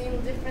also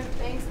seen different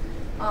things,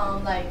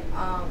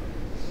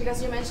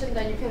 because you mentioned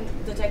that you can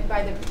detect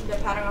by the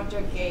pattern of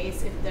their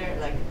gaze if they're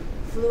like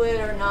fluid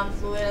or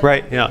non-fluid.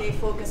 Right. Yeah. They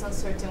focus on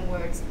certain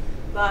words.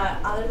 But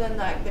other than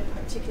like the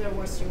particular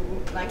words you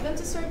would like them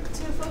to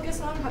focus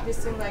on, have you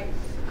seen like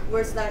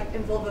words that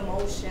involve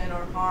emotion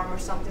or harm or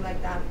something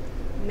like that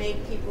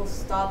make people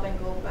stop and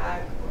go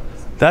back?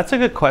 That's a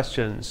good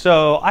question.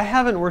 So I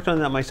haven't worked on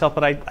that myself,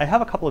 but I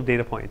have a couple of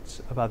data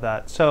points about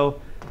that. So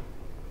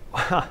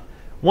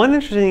One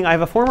interesting thing, I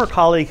have a former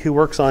colleague who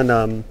works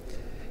on,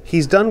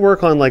 he's done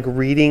work on like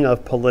reading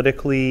of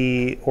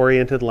politically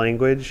oriented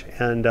language,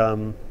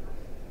 and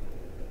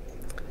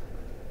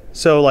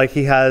so like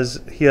he has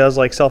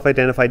like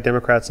self-identified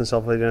Democrats and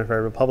self-identified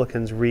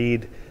Republicans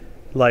read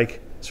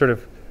like sort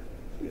of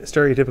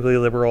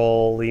stereotypically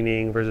liberal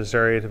leaning versus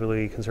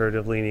stereotypically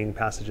conservative leaning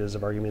passages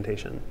of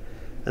argumentation.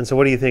 And so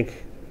what do you think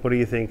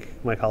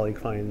my colleague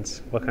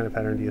finds? What kind of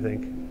pattern do you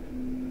think?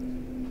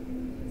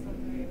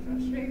 Something very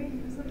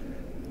frustrating or something.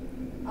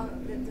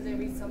 Do they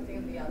read something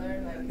of the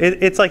other? Like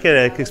It's like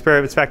an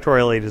experiment. It's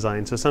factorially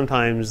designed. So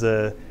sometimes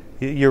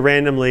you're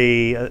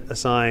randomly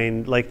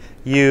assigned, like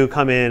you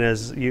come in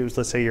as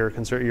let's say you're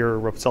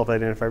a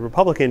self-identified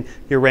Republican.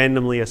 You're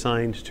randomly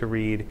assigned to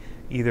read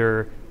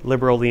either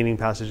liberal-leaning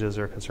passages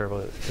or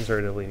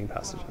conservative-leaning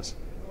passages.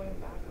 going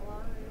back a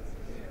lot.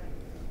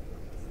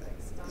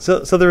 It's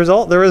like So the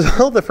result,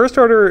 the first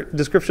order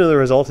description of the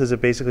result is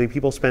that basically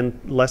people spend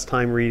less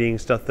time reading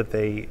stuff that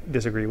they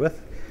disagree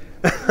with.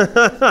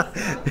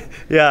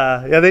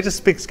 yeah, they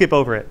just skip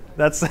over it.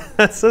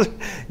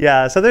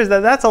 Yeah. So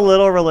that's a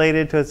little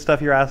related to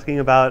stuff you're asking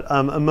about.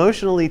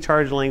 Emotionally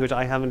charged language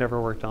I haven't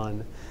ever worked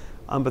on,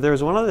 but there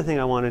was one other thing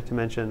I wanted to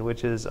mention,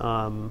 which is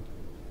I'm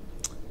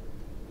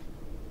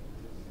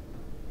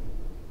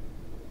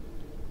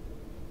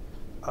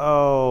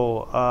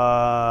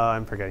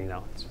forgetting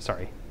now.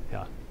 Sorry.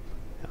 Yeah.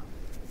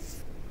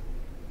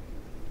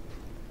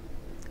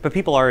 But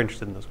people are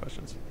interested in those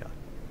questions. Yeah.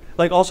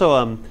 Like also,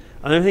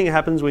 another thing that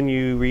happens when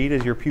you read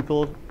is your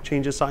pupil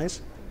changes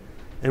size.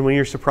 And when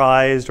you're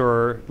surprised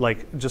or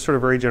like just sort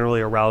of very generally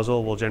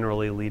arousal will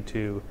generally lead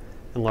to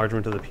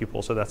enlargement of the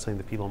pupil. So that's something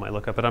that people might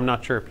look at. But I'm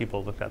not sure if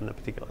people looked at in the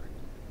particular.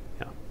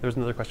 Yeah. There's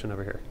another question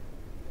over here.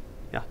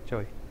 Yeah,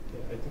 Joey. Yeah,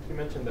 I think you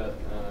mentioned that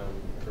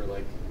for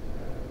like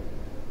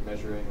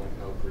measuring like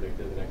how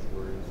predictive the next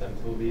word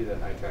sentence will be,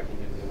 that eye tracking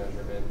gives you a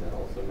measurement that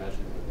also matches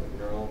with like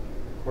neural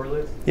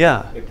correlates.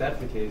 Yeah. If that's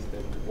the case,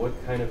 then what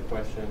kind of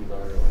questions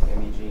are like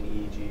MEG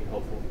and EEG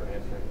helpful for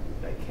answering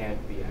that can't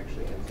be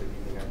actually answered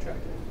using eye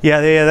tracking?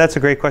 Yeah, that's a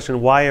great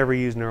question. Why ever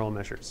use neural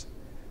measures?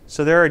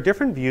 So there are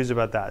different views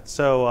about that.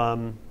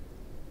 So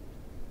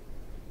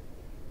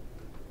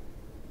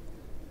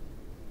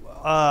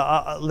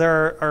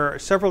there are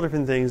several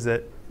different things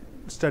that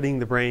studying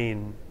the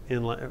brain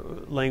in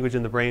language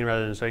in the brain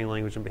rather than studying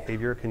language and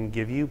behavior can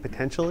give you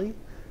potentially.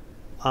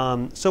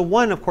 So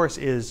one, of course,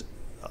 is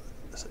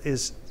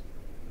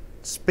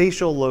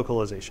spatial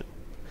localization.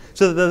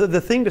 So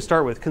the thing to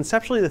start with,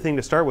 conceptually the thing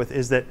to start with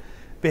is that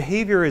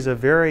behavior is a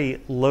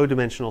very low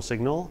dimensional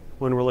signal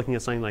when we're looking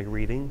at something like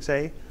reading,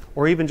 say,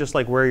 or even just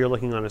like where you're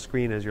looking on a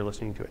screen as you're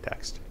listening to a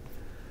text.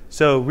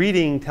 So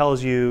reading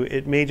tells you,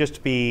 it may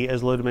just be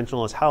as low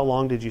dimensional as how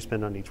long did you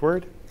spend on each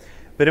word,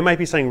 but it might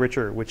be something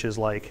richer, which is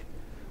like,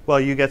 well,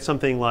 you get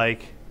something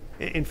like,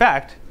 in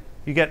fact,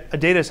 you get a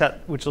data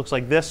set which looks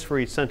like this for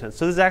each sentence.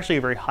 So this is actually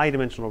a very high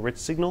dimensional rich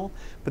signal,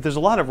 but there's a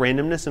lot of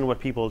randomness in what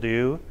people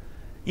do.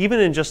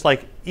 Even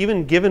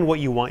given what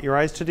you want your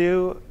eyes to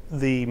do,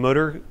 the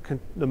motor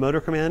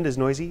command is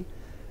noisy.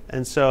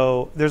 And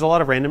so there's a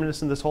lot of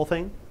randomness in this whole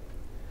thing.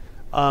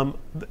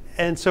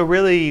 And so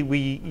really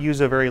we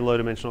use a very low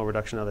dimensional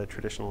reduction of it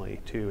traditionally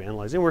to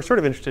analyze. And we're sort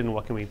of interested in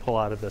what can we pull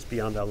out of this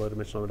beyond that low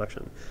dimensional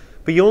reduction.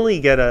 But you only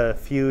get a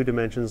few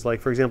dimensions,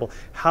 like for example,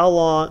 how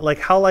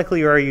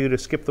likely are you to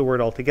skip the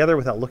word altogether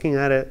without looking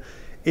at it?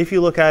 If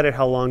you look at it,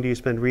 how long do you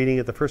spend reading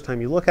it the first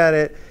time you look at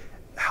it?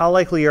 How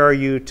likely are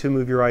you to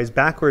move your eyes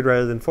backward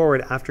rather than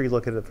forward after you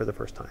look at it for the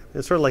first time?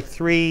 It's sort of like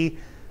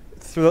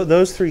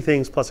those three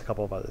things plus a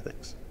couple of other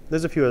things.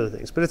 There's a few other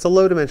things, but it's a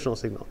low dimensional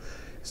signal.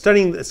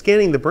 Scanning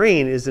the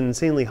brain is an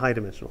insanely high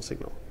dimensional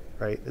signal,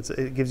 right?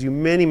 It gives you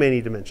many,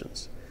 many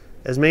dimensions.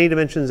 As many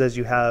dimensions as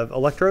you have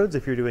electrodes,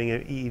 if you're doing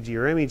an EEG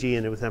or MEG,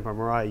 and with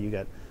fMRI, you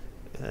get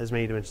as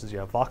many dimensions as you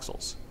have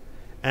voxels.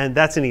 And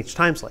that's in each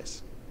time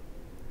slice.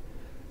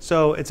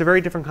 So it's a very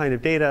different kind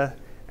of data.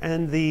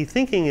 And the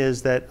thinking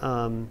is that,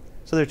 so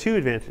there are two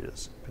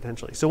advantages,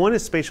 potentially. So one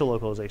is spatial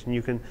localization.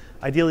 You can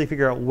ideally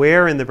figure out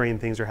where in the brain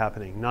things are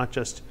happening, not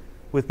just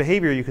with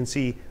behavior. You can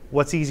see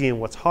what's easy and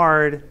what's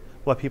hard,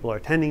 what people are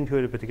attending to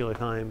at a particular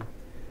time.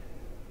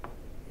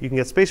 You can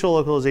get spatial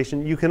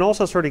localization. You can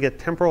also sort of get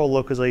temporal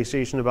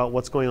localization about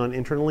what's going on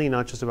internally,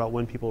 not just about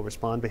when people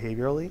respond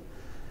behaviorally.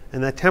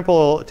 And that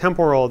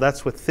temporal,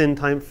 that's with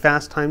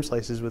fast time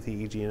slices with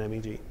EEG and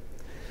MEG.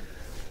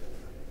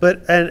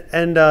 But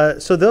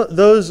so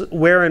those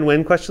where and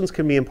when questions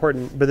can be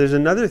important. But there's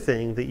another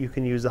thing that you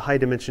can use the high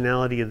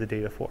dimensionality of the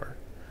data for,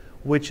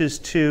 which is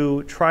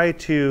to try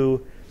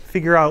to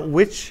figure out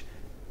which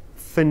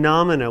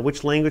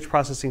language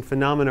processing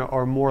phenomena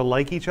are more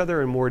like each other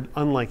and more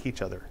unlike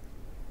each other.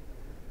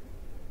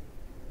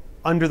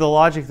 Under the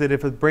logic that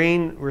if a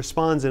brain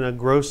responds in a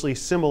grossly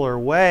similar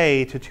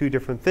way to two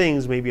different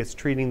things, maybe it's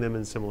treating them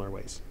in similar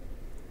ways.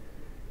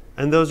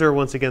 And those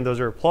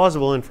are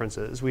plausible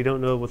inferences. We don't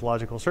know with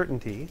logical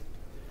certainty,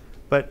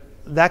 but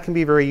that can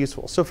be very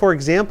useful. So for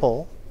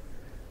example,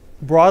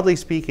 broadly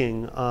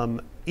speaking,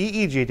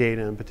 EEG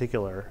data in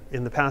particular,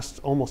 in the past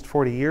almost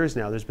 40 years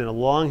now, there's been a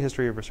long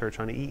history of research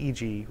on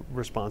EEG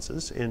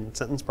responses in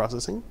sentence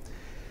processing.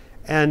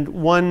 And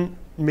one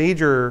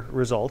major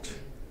result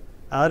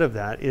out of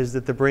that is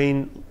that the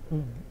brain,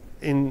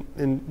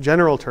 in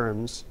general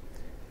terms,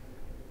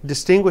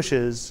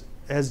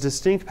 has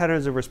distinct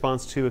patterns of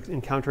response to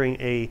encountering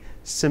a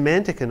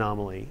semantic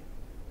anomaly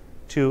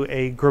to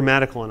a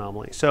grammatical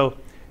anomaly. So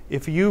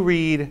if you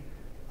read,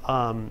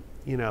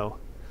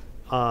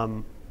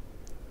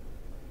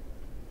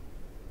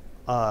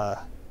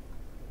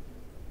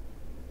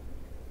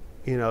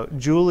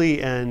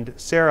 Julie and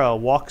Sarah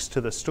walks to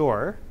the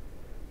store,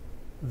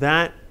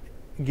 that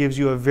gives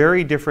you a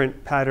very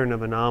different pattern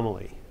of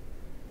anomaly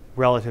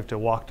relative to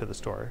walk to the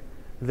store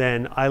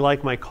than I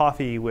like my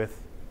coffee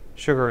with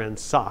sugar and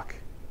sock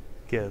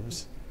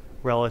gives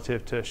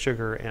relative to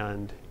sugar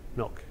and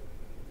milk.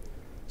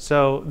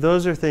 So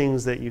those are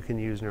things that you can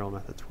use neural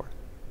methods for.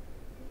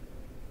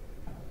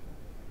 Yeah,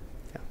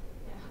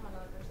 I have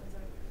another question,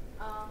 sorry.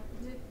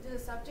 Do the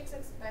subjects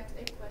expect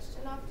a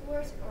question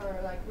afterwards, or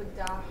like would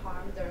that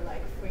harm their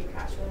like free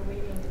casual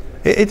reading?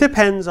 It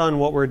depends on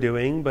what we're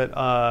doing, but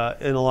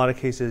in a lot of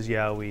cases,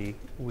 yeah, we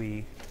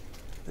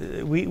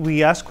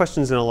ask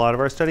questions in a lot of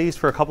our studies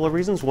for a couple of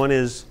reasons. One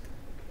is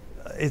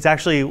it's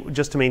actually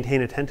just to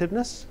maintain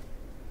attentiveness,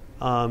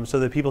 so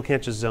that people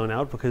can't just zone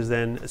out, because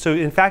then, so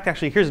in fact,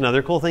 actually, here's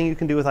another cool thing you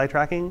can do with eye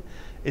tracking,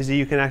 is that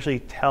you can actually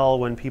tell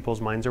when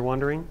people's minds are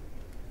wandering.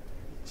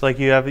 So like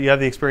you have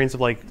the experience of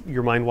like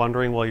your mind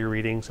wandering while you're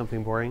reading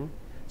something boring.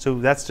 So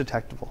that's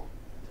detectable.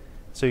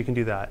 So you can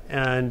do that.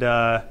 And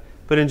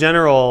but in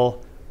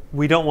general,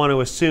 we don't want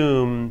to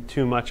assume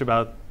too much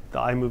about the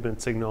eye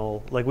movement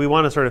signal. Like we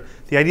want to sort of,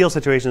 the ideal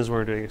situation is when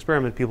we're doing an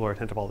experiment, people are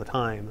attentive all the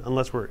time,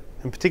 unless we're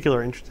in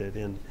particular interested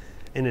in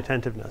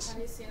attentiveness.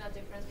 Have you seen a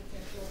difference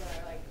between people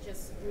that are like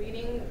just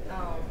reading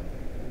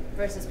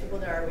versus people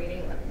that are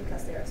reading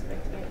because they're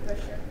expecting a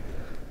question?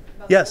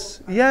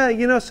 Yes.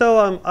 Yeah.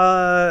 So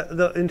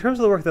in terms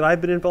of the work that I've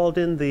been involved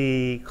in,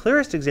 the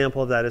clearest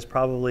example of that is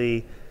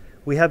probably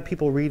we have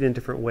people read in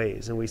different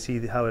ways, and we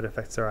see how it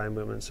affects their eye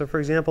movement. So, for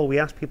example, we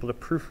ask people to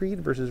proofread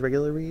versus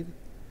regular read,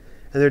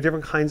 and there are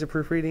different kinds of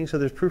proofreading. So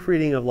there's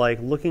proofreading of like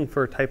looking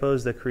for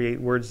typos that create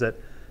words that,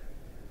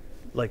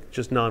 like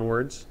just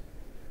non-words,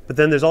 but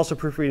then there's also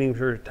proofreading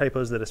for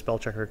typos that a spell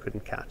checker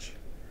couldn't catch.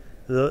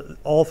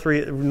 All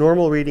three,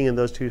 normal reading and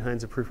those two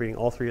kinds of proofreading,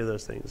 all three of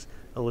those things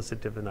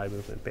elicit different eye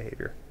movement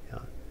behavior. Yeah.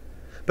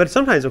 But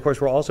sometimes, of course,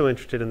 we're also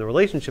interested in the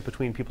relationship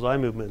between people's eye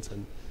movements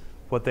and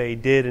what they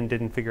did and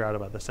didn't figure out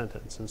about the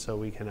sentence. And so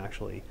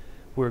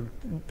we're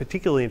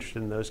particularly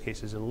interested in those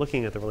cases in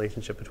looking at the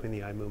relationship between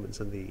the eye movements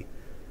and the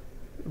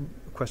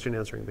question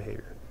answering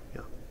behavior.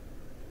 Yeah.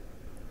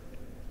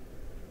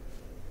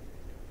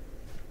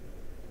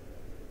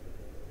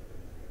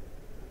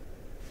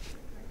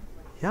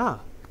 Yeah.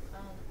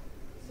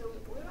 So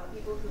what about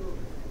people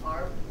who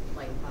are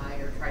like bi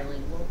or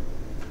trilingual,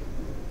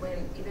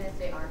 when even if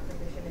they are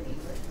proficient in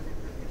English, when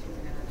they're proficient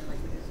in another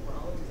language as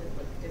well, does it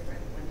look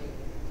different when they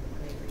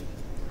read?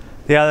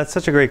 Yeah, that's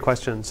such a great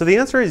question. So the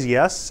answer is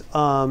yes.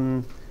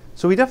 So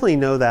we definitely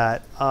know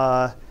that.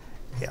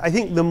 I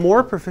think the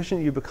more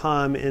proficient you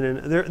become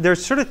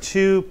there's sort of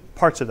two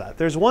parts of that.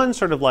 There's one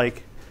sort of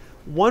like,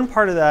 one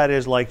part of that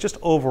is like just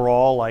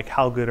overall, like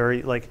how good are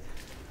you, like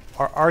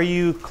are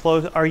you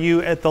close, are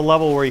you at the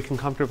level where you can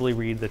comfortably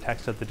read the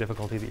text at the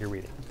difficulty that you're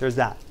reading? There's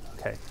that,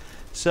 okay.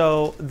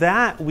 So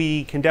that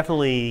we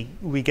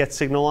get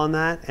signal on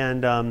that,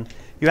 and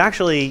you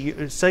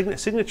actually,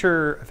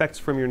 signature effects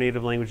from your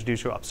native language do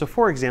show up. So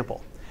for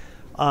example,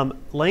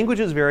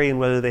 languages vary in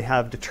whether they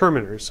have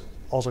determiners,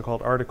 also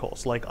called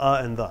articles, like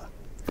and the.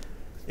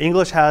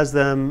 English has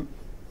them,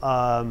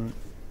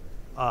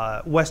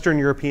 Western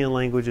European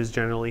languages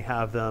generally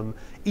have them,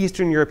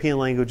 Eastern European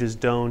languages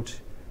don't,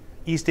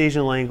 East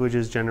Asian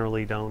languages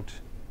generally don't.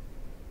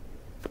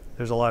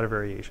 There's a lot of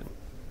variation.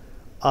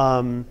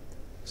 In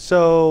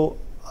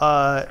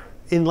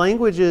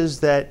languages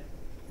that,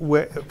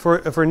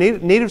 for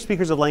native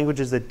speakers of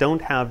languages that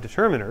don't have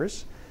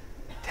determiners,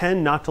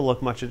 tend not to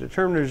look much at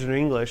determiners in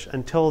English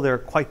until they're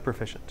quite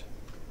proficient,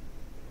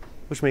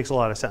 which makes a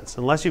lot of sense.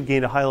 Unless you've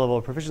gained a high level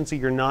of proficiency,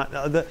 you're not,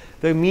 the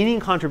meaning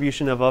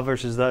contribution of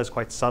versus the is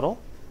quite subtle,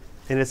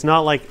 and it's not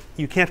like,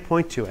 you can't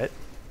point to it.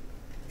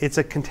 It's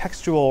a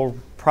contextual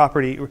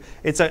property.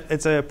 It's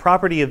a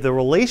property of the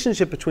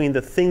relationship between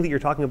the thing that you're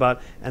talking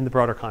about and the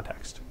broader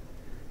context.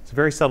 It's a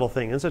very subtle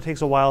thing, and so it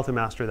takes a while to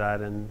master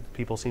that, and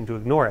people seem to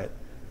ignore it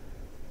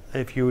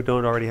if you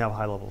don't already have a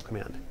high level of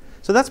command.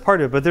 So that's part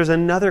of it, but there's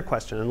another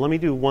question, and let me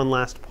do one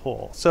last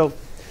poll. So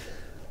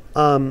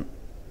I'm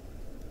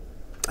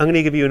going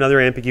to give you another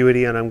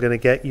ambiguity, and I'm going to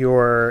get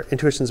your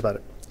intuitions about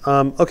it.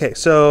 Okay,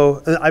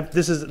 so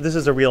this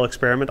is a real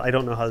experiment. I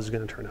don't know how this is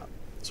going to turn out.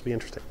 This will be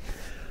interesting.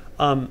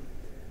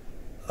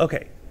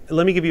 Okay,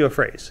 let me give you a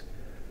phrase.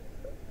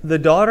 The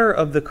daughter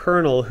of the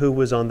colonel who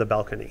was on the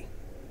balcony.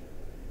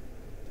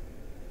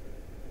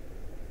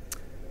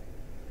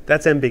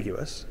 That's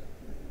ambiguous.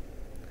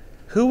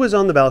 Who was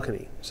on the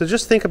balcony? So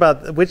just think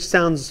about which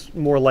sounds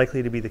more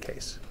likely to be the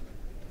case.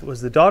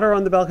 Was the daughter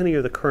on the balcony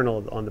or the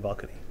colonel on the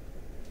balcony?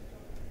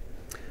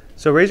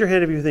 So raise your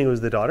hand if you think it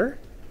was the daughter.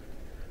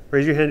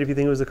 Raise your hand if you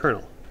think it was the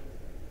colonel.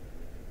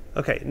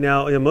 Okay,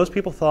 now most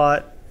people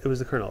thought it was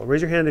the colonel.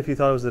 Raise your hand if you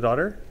thought it was the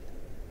daughter.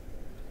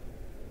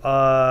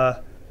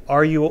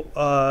 Are you,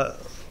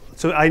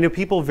 so I know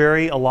people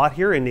vary a lot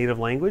here in native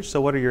language.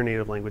 So what are your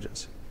native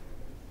languages?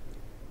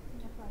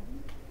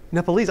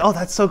 Nepalese. Oh,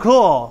 that's so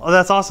cool. Oh,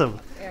 that's awesome.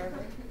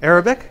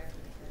 Arabic?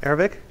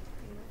 Arabic?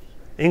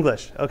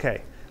 English.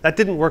 Okay. That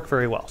didn't work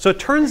very well. So it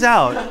turns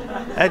out,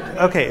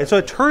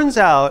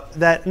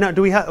 that, now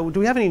do we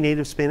have any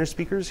native Spanish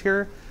speakers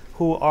here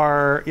who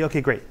are, okay,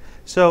 great.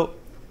 So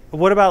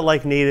what about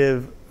like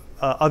native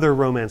other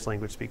Romance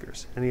language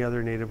speakers? Any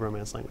other native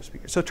Romance language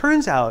speakers? So it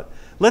turns out,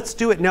 let's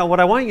do it. Now what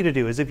I want you to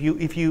do is if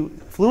you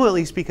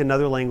fluently speak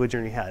another language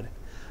in your head,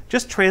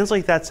 just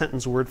translate that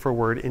sentence word for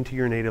word into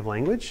your native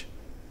language.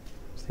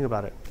 Just think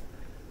about it.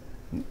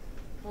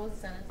 What was the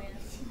sentence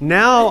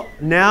again?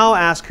 Now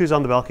ask who's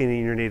on the balcony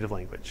in your native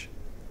language.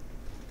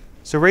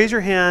 So raise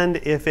your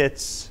hand if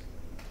it's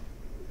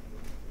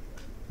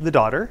the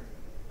daughter.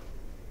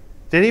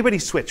 Did anybody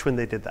switch when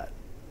they did that?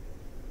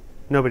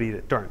 Nobody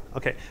did. Darn.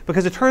 Okay.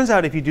 Because it turns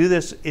out if you do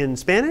this in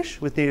Spanish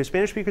with native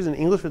Spanish speakers and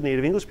English with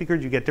native English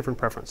speakers, you get different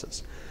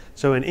preferences.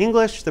 So in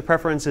English, the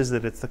preference is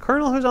that it's the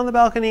colonel who's on the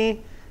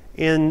balcony.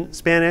 In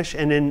Spanish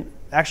and in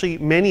actually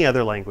many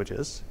other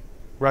languages,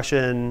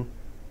 Russian,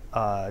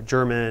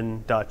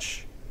 German,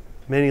 Dutch,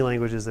 many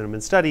languages that have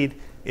been studied,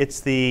 it's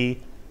the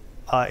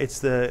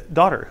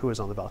daughter who is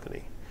on the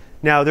balcony.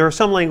 Now there are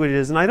some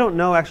languages, and I don't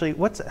know actually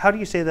how do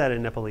you say that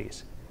in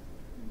Nepalese?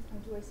 How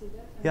do I say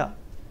that? Yeah.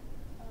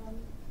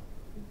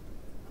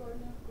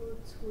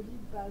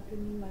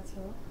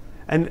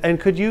 And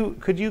could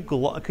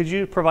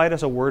you provide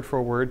us a word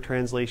for word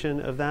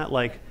translation of that?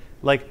 Like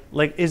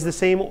is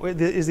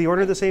the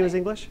order the same as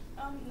English?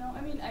 No,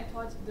 I mean I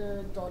thought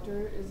the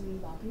daughter is in the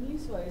balcony,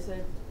 so I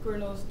said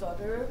Colonel's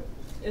daughter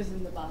is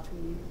in the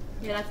balcony.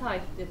 Yeah, that's how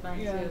I did mine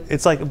too.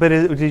 It's like, but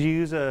did you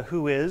use a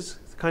who is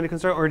kind of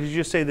construct, or did you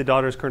just say the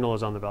daughter's colonel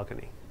is on the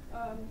balcony?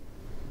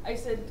 I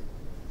said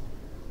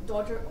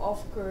daughter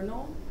of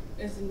Colonel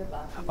is in the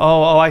balcony.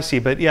 Oh, I see.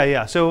 But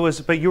yeah. So it was,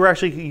 but you were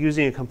actually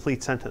using a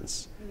complete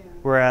sentence,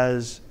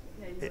 whereas.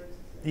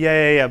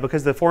 Yeah,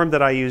 because the form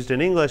that I used in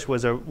English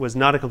was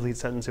not a complete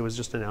sentence. It was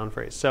just a noun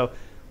phrase. So,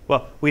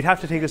 well, we'd have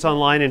to take this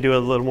online and do a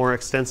little more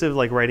extensive,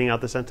 like writing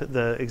out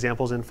the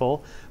examples in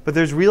full. But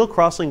there's real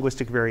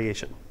cross-linguistic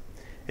variation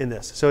in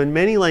this. So in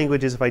many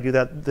languages, if I do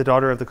that, the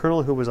daughter of the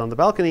colonel who was on the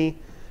balcony,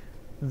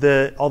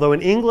 although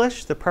in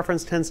English, the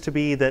preference tends to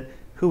be that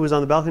who was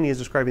on the balcony is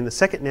describing the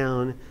second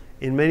noun.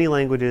 In many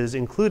languages,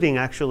 including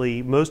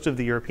actually most of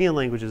the European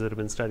languages that have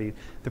been studied,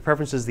 the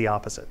preference is the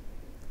opposite.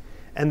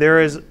 And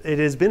it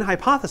has been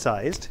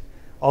hypothesized,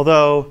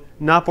 although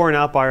not borne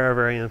out by our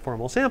very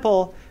informal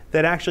sample,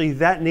 that actually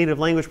that native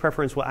language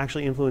preference will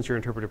actually influence your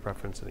interpretive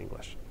preference in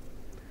English.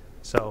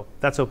 So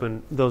that's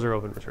open. Those are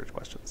open research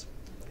questions.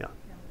 Yeah.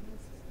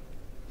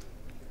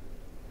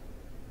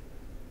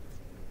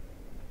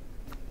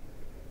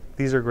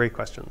 These are great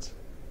questions.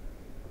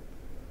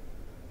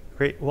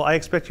 Great. Well, I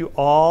expect you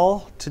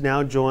all to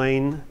now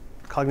join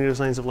Cognitive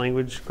Science of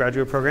Language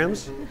graduate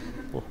programs.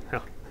 Well,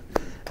 yeah.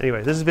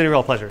 Anyway, this has been a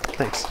real pleasure.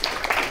 Thanks.